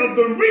place of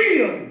the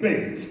real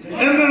bigots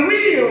and the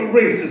real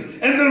racists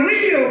and the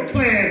real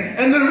Klan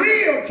and the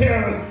real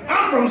terrorists.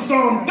 I'm from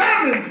Storm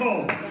Thurmond's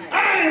home.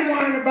 I ain't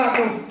worrying about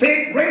no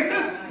fake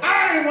racists.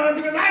 I ain't worrying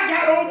because I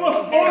got over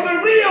on the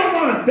real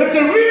one. If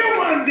the real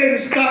one didn't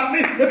stop me,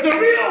 if the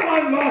real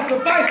one lost the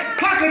fight,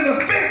 how can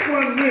the fake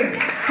one win?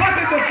 How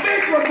can the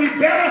fake one be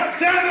better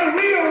than the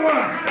real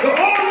one? The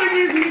only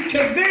reason you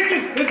can make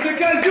it is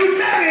because you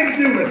let him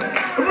do it.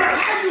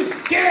 How you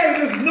scared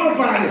of this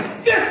nobody?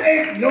 This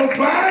ain't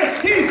nobody.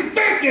 He's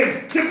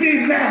faking to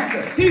be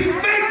master. He's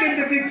faking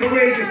to be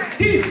courageous.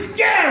 He's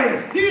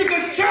scary. He's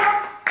a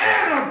chump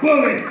and a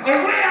bully.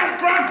 And where I'm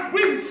from,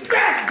 we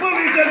smack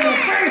bullies in the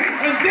face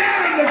and dare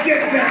them to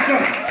get back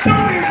up. Show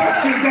me what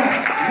you got.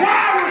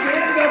 Why would the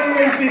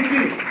NAACP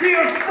be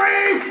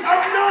afraid of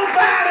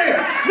nobody?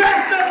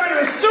 Dressed up in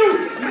a suit,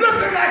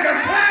 looking like a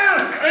clown,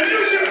 and you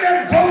should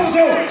let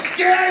bozo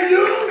scare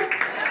you?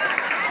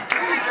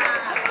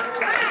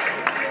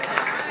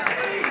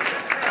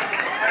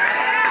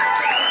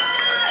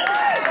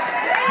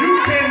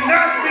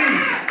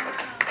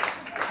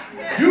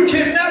 You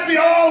cannot be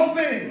all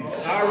things.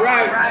 All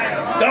right.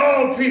 To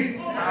all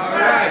people. All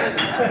right.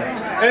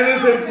 And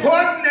as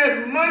important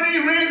as money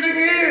raising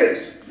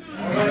is,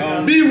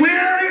 be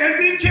wary and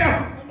be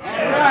careful. All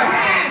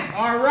right.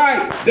 All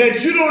right.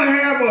 That you don't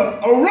have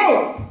a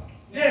rope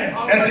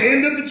at the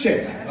end of the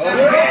check.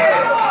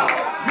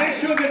 Make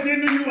sure that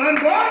then you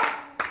unbought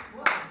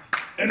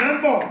and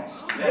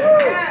unbossed.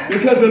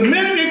 Because the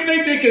minute they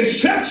think they can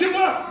shut you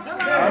up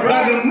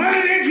by the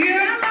money they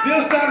give,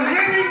 they'll start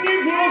renting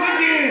Negroes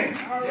again.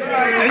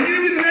 And you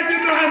need to let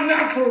them know I'm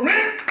not for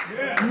rent,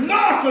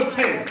 nor for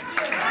sale.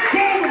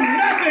 Go with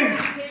nothing.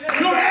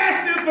 Don't ask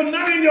them for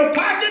nothing in your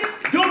pocket.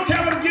 Don't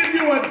tell them give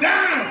you a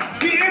dime.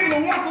 Be able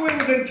to walk away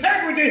with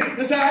integrity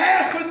and say, I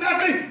asked for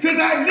nothing because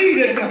I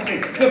needed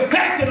nothing. The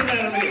fact of the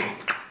matter is,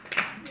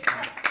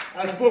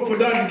 I spoke for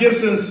Dr.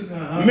 Gibson's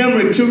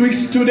memory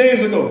 2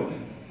 days ago.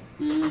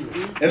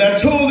 And I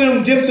told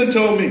them, Gibson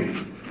told me,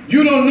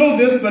 you don't know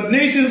this, but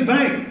Nations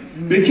Bank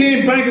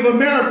became Bank of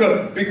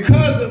America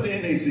because of the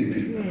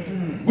NAACP.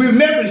 We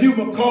met with Hugh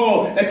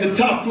McCall at the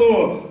top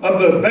floor of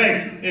the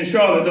bank in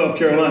Charlotte, North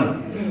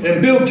Carolina.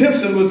 And Bill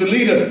Gibson was the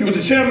leader. He was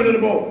the chairman of the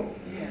board.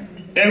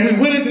 And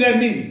we went into that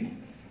meeting.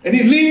 And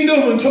he leaned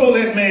over and told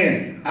that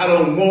man, I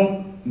don't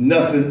want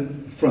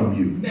nothing from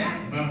you.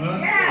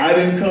 I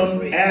didn't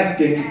come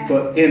asking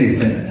for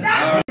anything.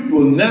 You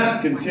will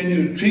not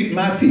continue to treat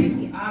my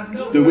people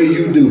the way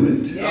you do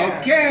it.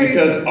 Okay.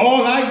 Because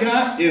all I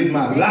got is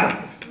my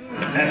life.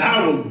 And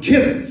I will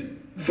give it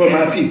for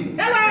my people.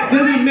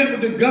 Then we met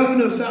with the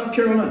governor of South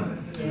Carolina.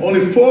 Only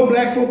 4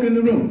 black folk in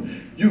the room.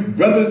 You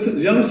brothers,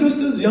 young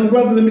sisters, young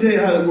brothers, let me tell you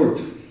how it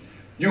works.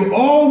 You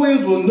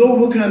always will know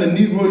what kind of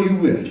Negro you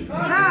with,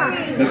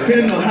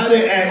 depending on how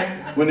they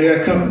act when they're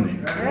at company.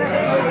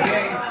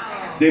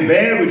 They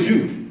bad with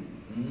you.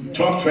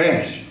 Talk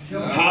trash.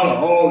 Holler,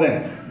 all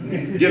that.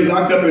 Get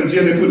locked up in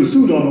jail, they put a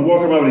suit on and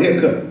walk around with a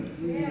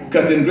haircut.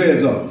 Cut them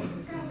dreads off.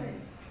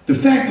 The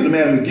fact of the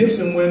matter is,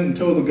 Gibson went and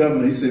told the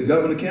governor, he said,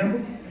 Governor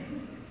Campbell,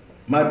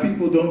 my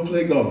people don't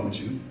play golf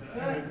with you.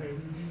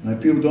 My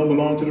people don't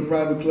belong to the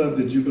private club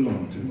that you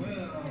belong to.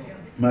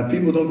 My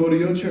people don't go to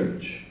your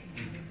church.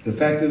 The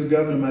fact is,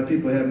 Governor, my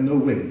people have no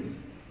way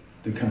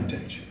to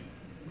contact you.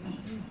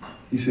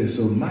 He said,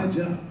 so my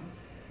job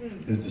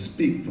is to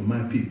speak for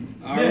my people.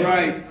 All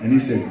right. And he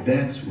said,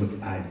 that's what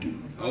I do.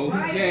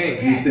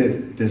 Okay. He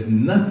said, there's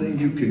nothing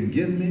you can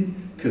give me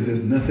because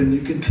there's nothing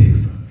you can take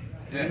from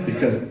me.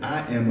 Because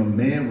I am a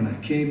man when I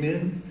came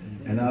in,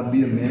 and I'll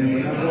be a man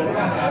when I walk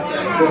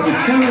out. But the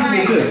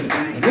challenge was this: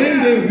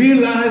 when they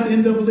realize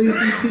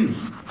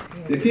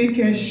NAACP that they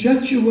can't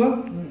shut you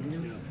up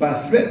by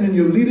threatening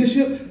your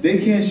leadership, they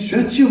can't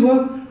shut you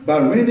up by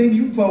renting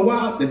you for a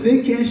while, that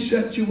they can't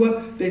shut you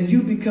up, then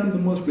you become the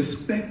most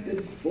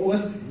respected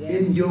force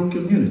in your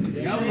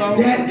community.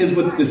 That is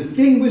what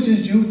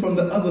distinguishes you from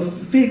the other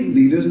fake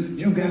leaders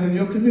you got in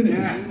your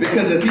community.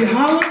 Because if you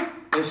holler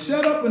and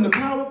shut up when the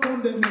power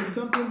comes, that means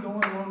something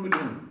going on with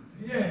them.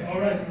 All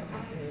right.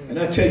 And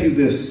I tell you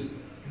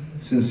this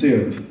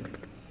sincerely.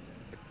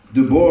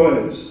 Du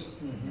Bois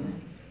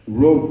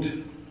wrote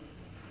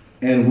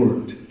and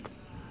worked.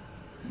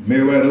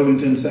 Mary White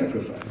Ovington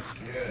sacrificed.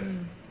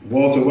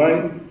 Walter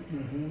White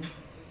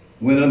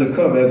went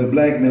undercover as a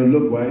black man who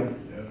looked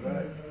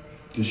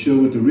white to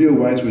show what the real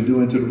whites were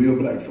doing to the real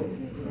black folk.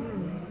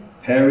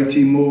 Harry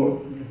T.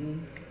 Moore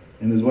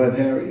and his wife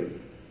Harriet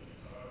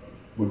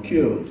were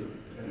killed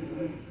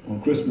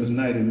on Christmas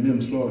night in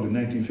Mims, Florida in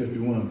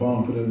 1951.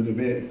 Bomb put under the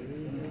bed.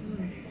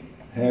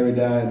 Harry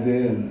died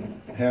there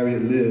and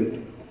Harriet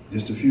lived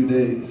just a few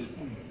days.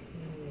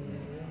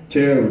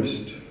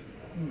 Terrorists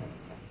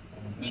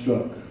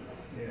struck.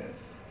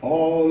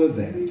 All of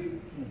that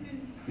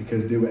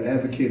because they were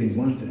advocating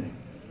one thing,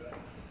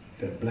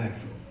 that black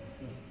folk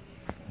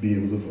be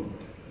able to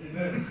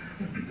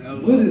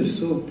vote. What is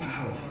so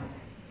powerful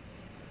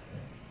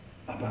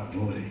about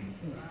voting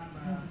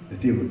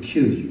that they will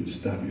kill you to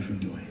stop you from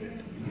doing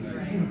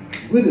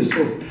it? What is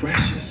so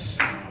precious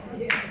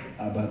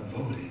about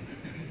voting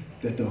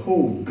that the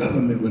whole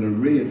government will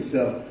array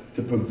itself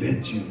to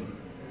prevent you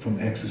from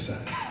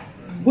exercising?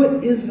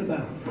 What is it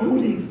about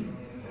voting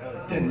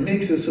that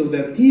makes it so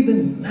that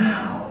even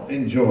now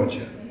in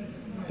Georgia,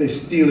 they're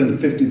stealing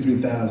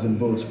 53,000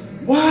 votes?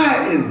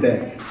 Why is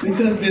that?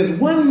 Because there's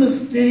one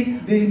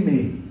mistake they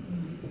made.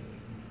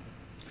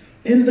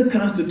 In the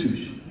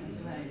Constitution,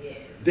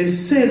 they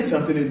said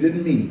something they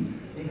didn't mean.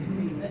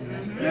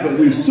 But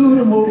we've sued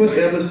them over it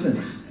ever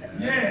since.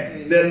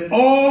 That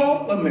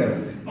all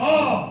Americans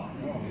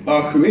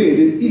are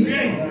created equal.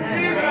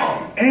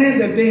 And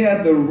that they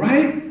have the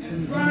right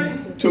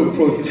to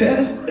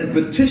protest and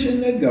petition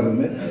their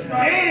government.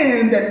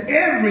 And that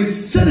every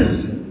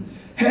citizen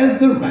has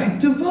the right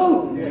to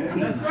vote. You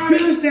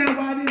understand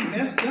why they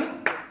messed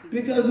up?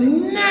 Because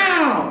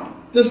now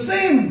the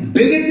same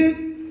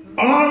bigoted,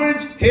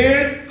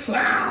 orange-haired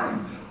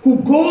clown who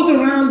goes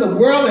around the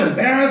world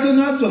embarrassing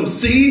us from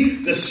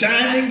sea, the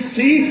shining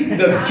sea,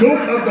 the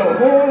joke of the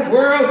whole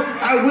world.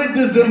 I went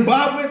to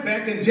Zimbabwe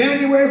back in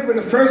January for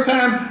the first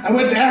time. I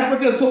went to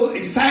Africa, so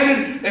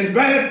excited, and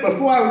right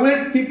before I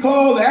went, he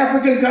called the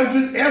African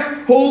countries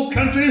S-hole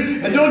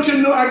countries. And don't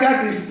you know I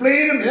got to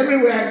explain them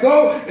everywhere I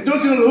go? And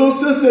don't you know the little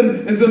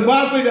sister in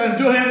Zimbabwe in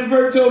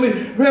Johannesburg told me,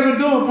 Reverend,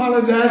 don't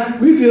apologize.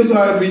 We feel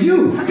sorry for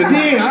you because he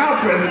ain't our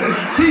president.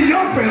 He's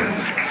your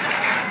president.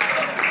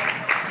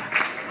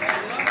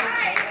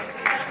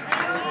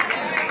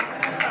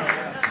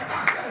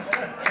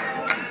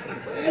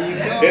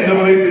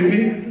 NAACP,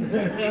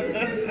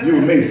 you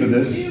were made for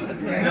this.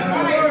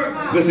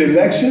 This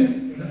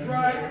election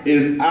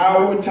is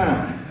our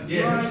time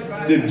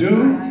to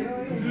do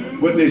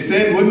what they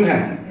said wouldn't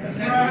happen.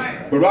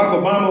 Barack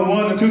Obama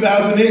won in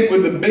 2008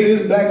 with the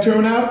biggest black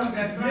turnout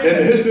in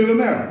the history of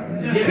America.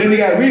 Then he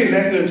got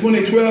re-elected in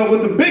 2012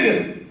 with the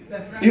biggest,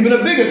 even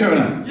a bigger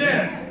turnout.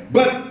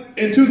 But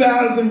in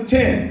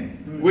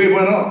 2010, we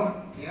went off.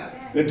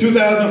 In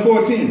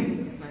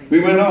 2014, we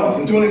went off.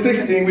 In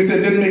 2016, we said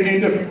it didn't make any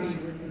difference.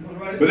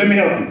 But let me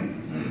help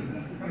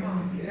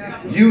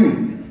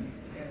you.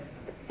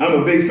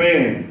 I'm a big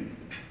fan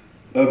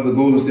of the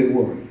Golden State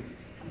Warriors.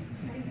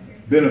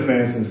 Been a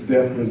fan since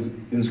Steph was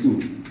in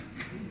school.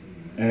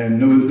 And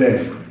knew his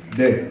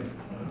dad.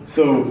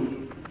 So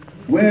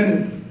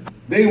when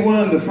they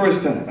won the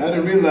first time, I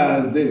didn't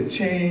realize they had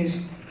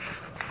changed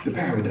the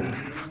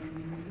paradigm.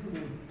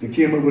 They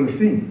came up with a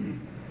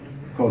theme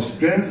called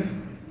strength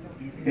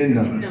in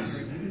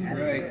numbers.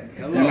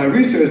 And my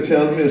research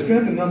tells me that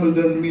strength in numbers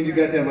doesn't mean you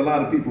got to have a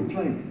lot of people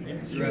playing.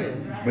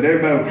 But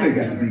everybody who play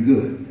got to be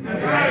good.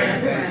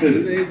 It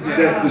says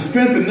that the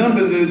strength in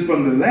numbers is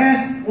from the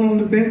last one on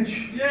the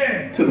bench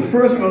to the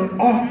first one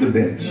off the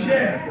bench.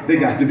 They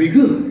got to be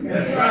good.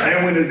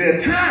 And when it's their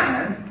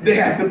time, they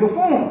have to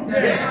perform.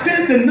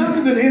 Strength in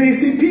numbers in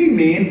NAACP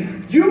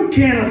mean you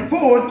can't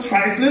afford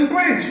trifling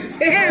branches.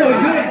 So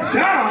your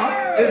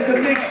job is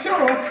to make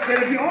sure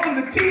that if you're on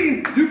the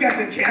team, you got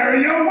to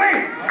carry your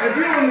weight. If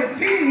you're on the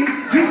team,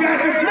 you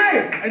got to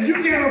play. And you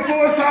can't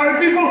afford sorry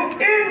people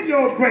in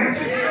your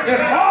branches. If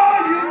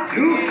all you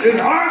do is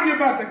argue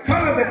about the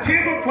color of the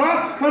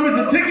tablecloth, how much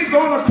the ticket's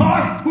going to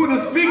cost, who the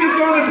speaker's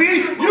going to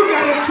be, you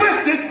got to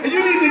twist it and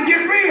you need to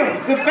get real.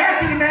 The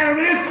fact of the matter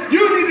is,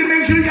 you need to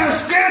make sure you got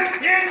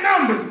strength in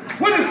numbers.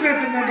 What does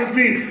strength in numbers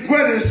mean?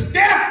 Whether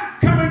Steph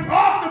coming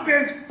off the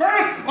bench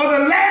first, or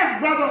the last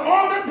brother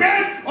on the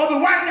bench, or the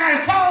white guy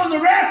is taller than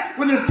the rest,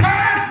 when it's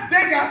time,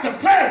 they got to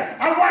play.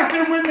 I watched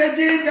them win that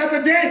game the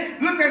other day.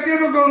 Looked like they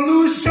were going to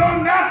lose, sure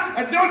enough.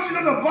 And don't you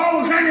know the ball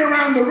was hanging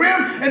around the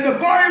rim, and the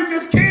boy who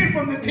just came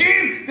from the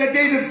team that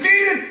they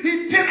defeated,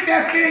 he tipped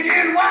that thing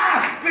in.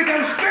 Why?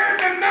 Because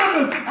strength in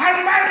numbers. I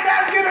might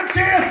not get a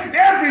chance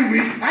every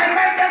week. I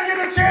might not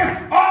get a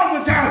chance all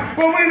the time.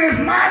 But when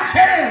it's my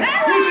chance,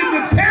 you should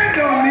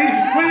depend on me.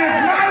 When it's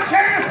my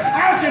chance,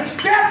 I should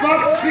step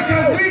up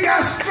because we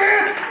got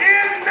strength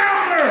in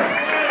numbers.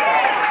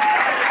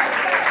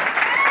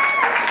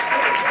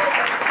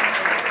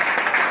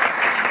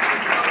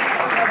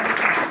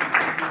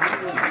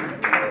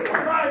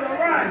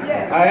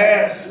 I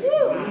asked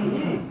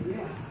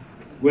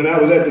when I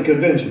was at the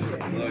convention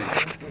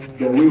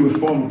that we would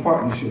form a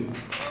partnership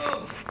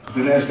with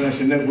the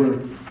National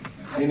Network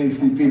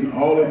NAACP, and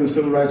all of the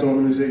civil rights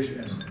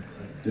organizations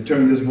to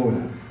turn this vote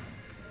out.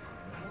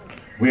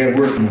 We're at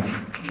work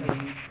now.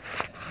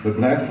 But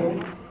black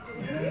folk,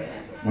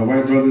 my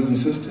white brothers and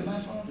sisters,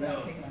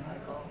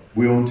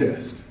 we're on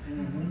test.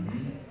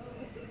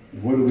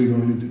 What are we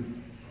going to do?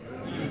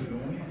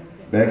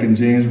 Back in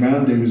James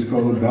Brown, they used to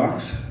call it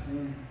box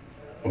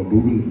or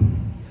boogaloo.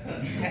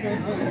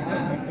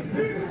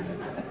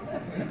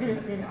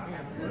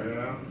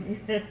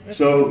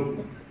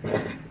 So,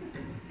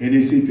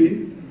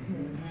 NAACP,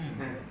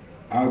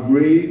 our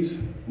grades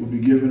will be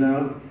given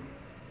out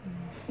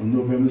on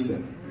November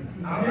 7th.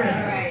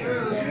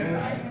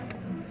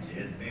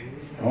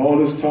 All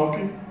this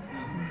talking,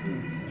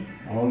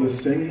 all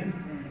this singing,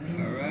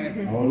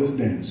 all this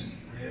dancing,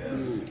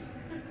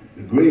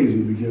 the grades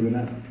will be given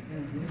out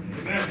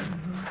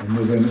on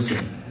November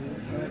 7th.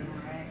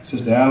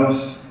 Sister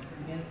Alice,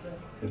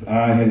 if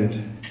I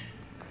had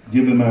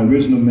given my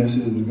original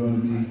message, it was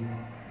going to be,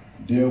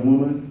 dear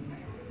woman,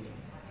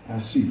 I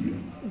see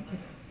you.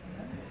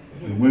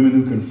 The women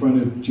who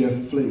confronted Jeff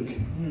Flake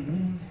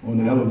on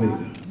the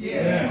elevator,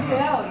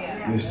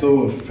 they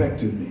so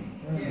affected me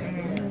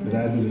that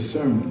I did a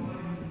sermon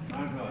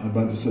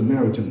about the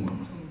Samaritan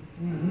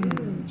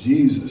woman.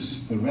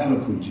 Jesus, the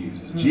radical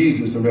Jesus.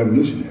 Jesus, the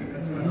revolutionary.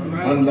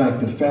 Unlike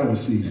the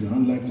Pharisees,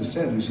 unlike the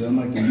Sadducees,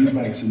 unlike the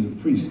Levites and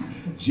the priests,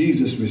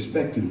 Jesus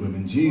respected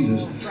women.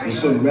 Jesus was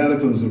so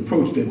radical in his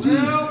approach that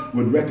Jesus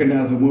would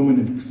recognize a woman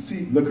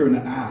and look her in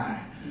the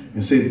eye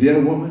and say, dear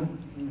woman,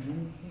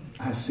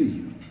 I see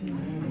you.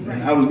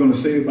 And I was going to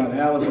say about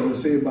Alice, I was going to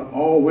say about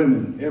all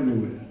women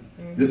everywhere.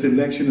 This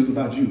election is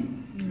about you.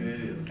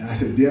 And I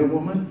said, dear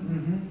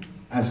woman,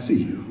 I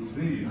see you.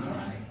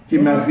 He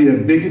might be a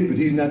bigot, but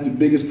he's not the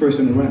biggest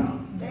person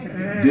around.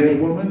 Dear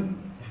woman,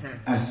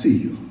 I see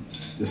you.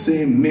 The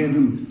same men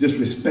who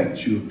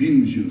disrespect you,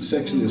 abuse you,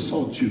 sexually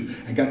assault you,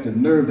 and got the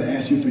nerve to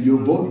ask you for your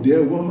vote,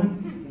 dear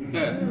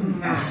woman,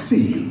 I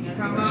see you.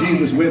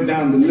 Jesus went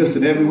down the list,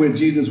 and everywhere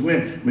Jesus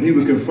went, when he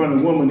would confront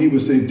a woman, he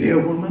would say, dear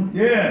woman,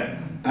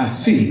 I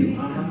see you.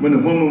 When the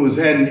woman was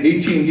having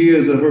 18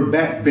 years of her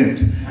back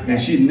bent, and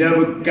she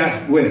never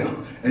got well,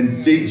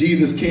 and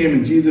Jesus came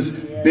and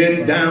Jesus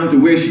bent down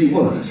to where she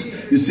was.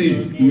 You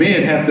see,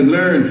 men have to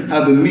learn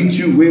how to meet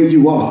you where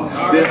you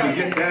are. They have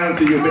to get down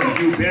to your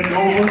bed. You bent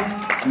over,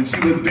 and she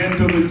was bent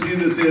over.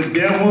 Jesus says,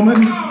 dear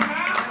woman,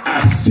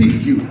 I see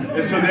you.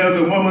 And so there was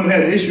a woman who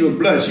had an issue of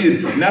blood.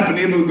 She had not been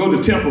able to go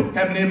to temple,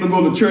 hadn't been able to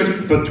go to church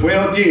for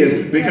 12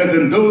 years. Because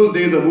in those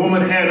days, a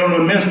woman had on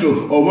a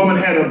menstrual, or a woman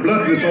had a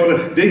blood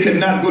disorder, they could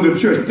not go to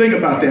church. Think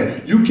about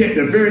that. You can't,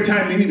 the very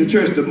time you need the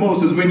church the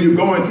most is when you're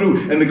going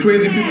through. And the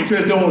crazy people in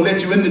church don't want to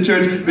let you in the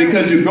church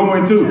because you're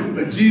going through.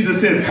 But Jesus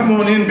said, come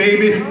on in,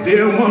 baby,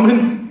 dear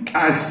woman,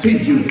 I see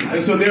you.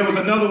 And so there was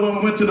another woman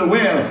who went to the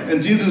well,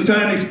 and Jesus was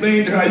trying to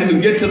explain to her how you can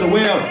get to the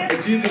well.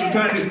 And Jesus was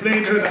trying to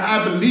explain to her that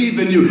I believe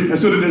in you. And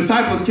so the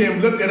disciples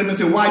came, looked at him and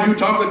said, why are you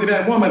talking to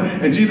that woman?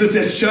 And Jesus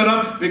said, shut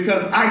up,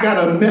 because I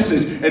got a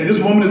message. And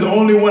this woman is the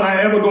only one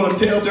I ever going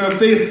to tell to her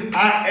face,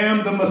 I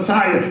am the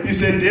Messiah. He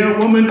said, dear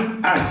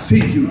woman, I see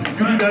you.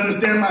 You need to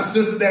understand, my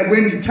sister, that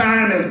when the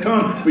time has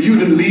come for you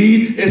to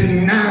lead, it's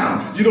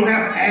now. You don't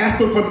have to ask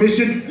for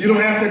permission. You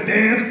don't have to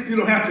dance. You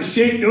don't have to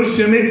shake your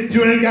shimmy.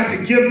 You ain't got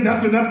to give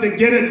nothing up to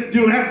get it.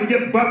 You don't have to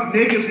get buck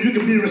naked so you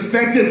can be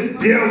respected.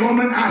 Dear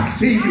woman, I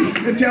see you.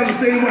 And tell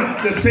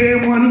the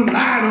same one who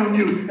lied on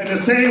you, and the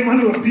same one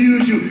who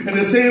abused you, and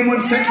the same one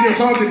sexually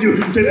assaulted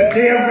you. Say the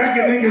day of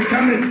reckoning is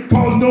coming,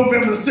 called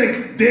November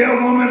 6th.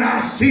 Dear woman, I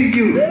see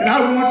you. And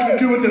I want you to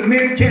do what the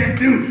men can't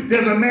do.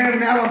 There's a man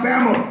in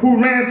Alabama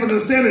who ran for the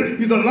Senate.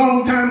 He's a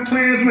longtime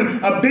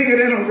Klansman, a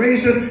bigot and a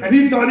racist, and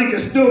he thought he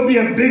could still be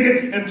a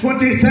bigot in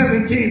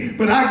 2017.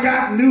 But I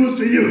got news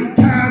for you.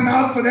 Time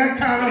out for that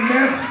kind of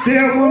mess.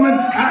 Dear woman,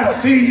 I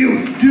see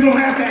you. You don't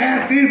have to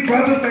ask these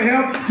brothers for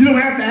help. You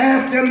don't have to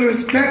ask them to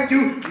respect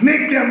you.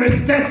 Make them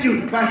respect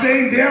you by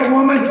saying, dear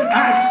woman,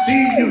 I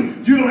see you.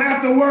 You don't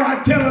have to worry.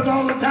 I tell us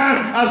all the time.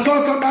 I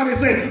saw somebody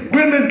say,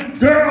 women,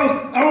 girls,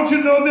 don't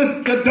you know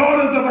this? The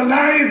daughters of a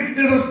lion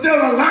is still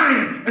a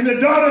lion, and the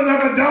daughters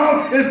of a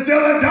dog is still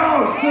a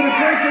dog. So the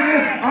question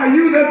is, are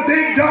you the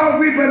big dog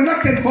we've been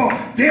looking for?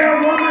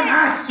 Dear woman,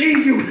 I see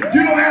you.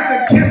 You don't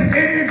have to kiss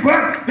any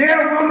butt.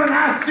 Dear woman,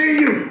 I see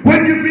you.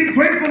 When you be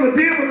grateful to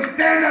be able to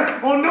stand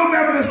up on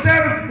November the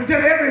 7th and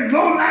tell every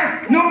low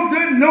life, no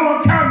good,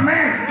 no account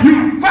man,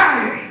 you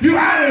fired. You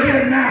out of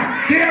here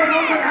now. Dear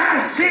woman,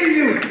 I see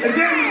you. And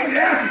then we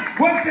asked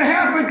what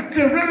happened.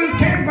 The rivers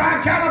came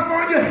by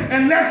California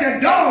and let their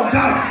dogs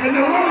out. And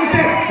the woman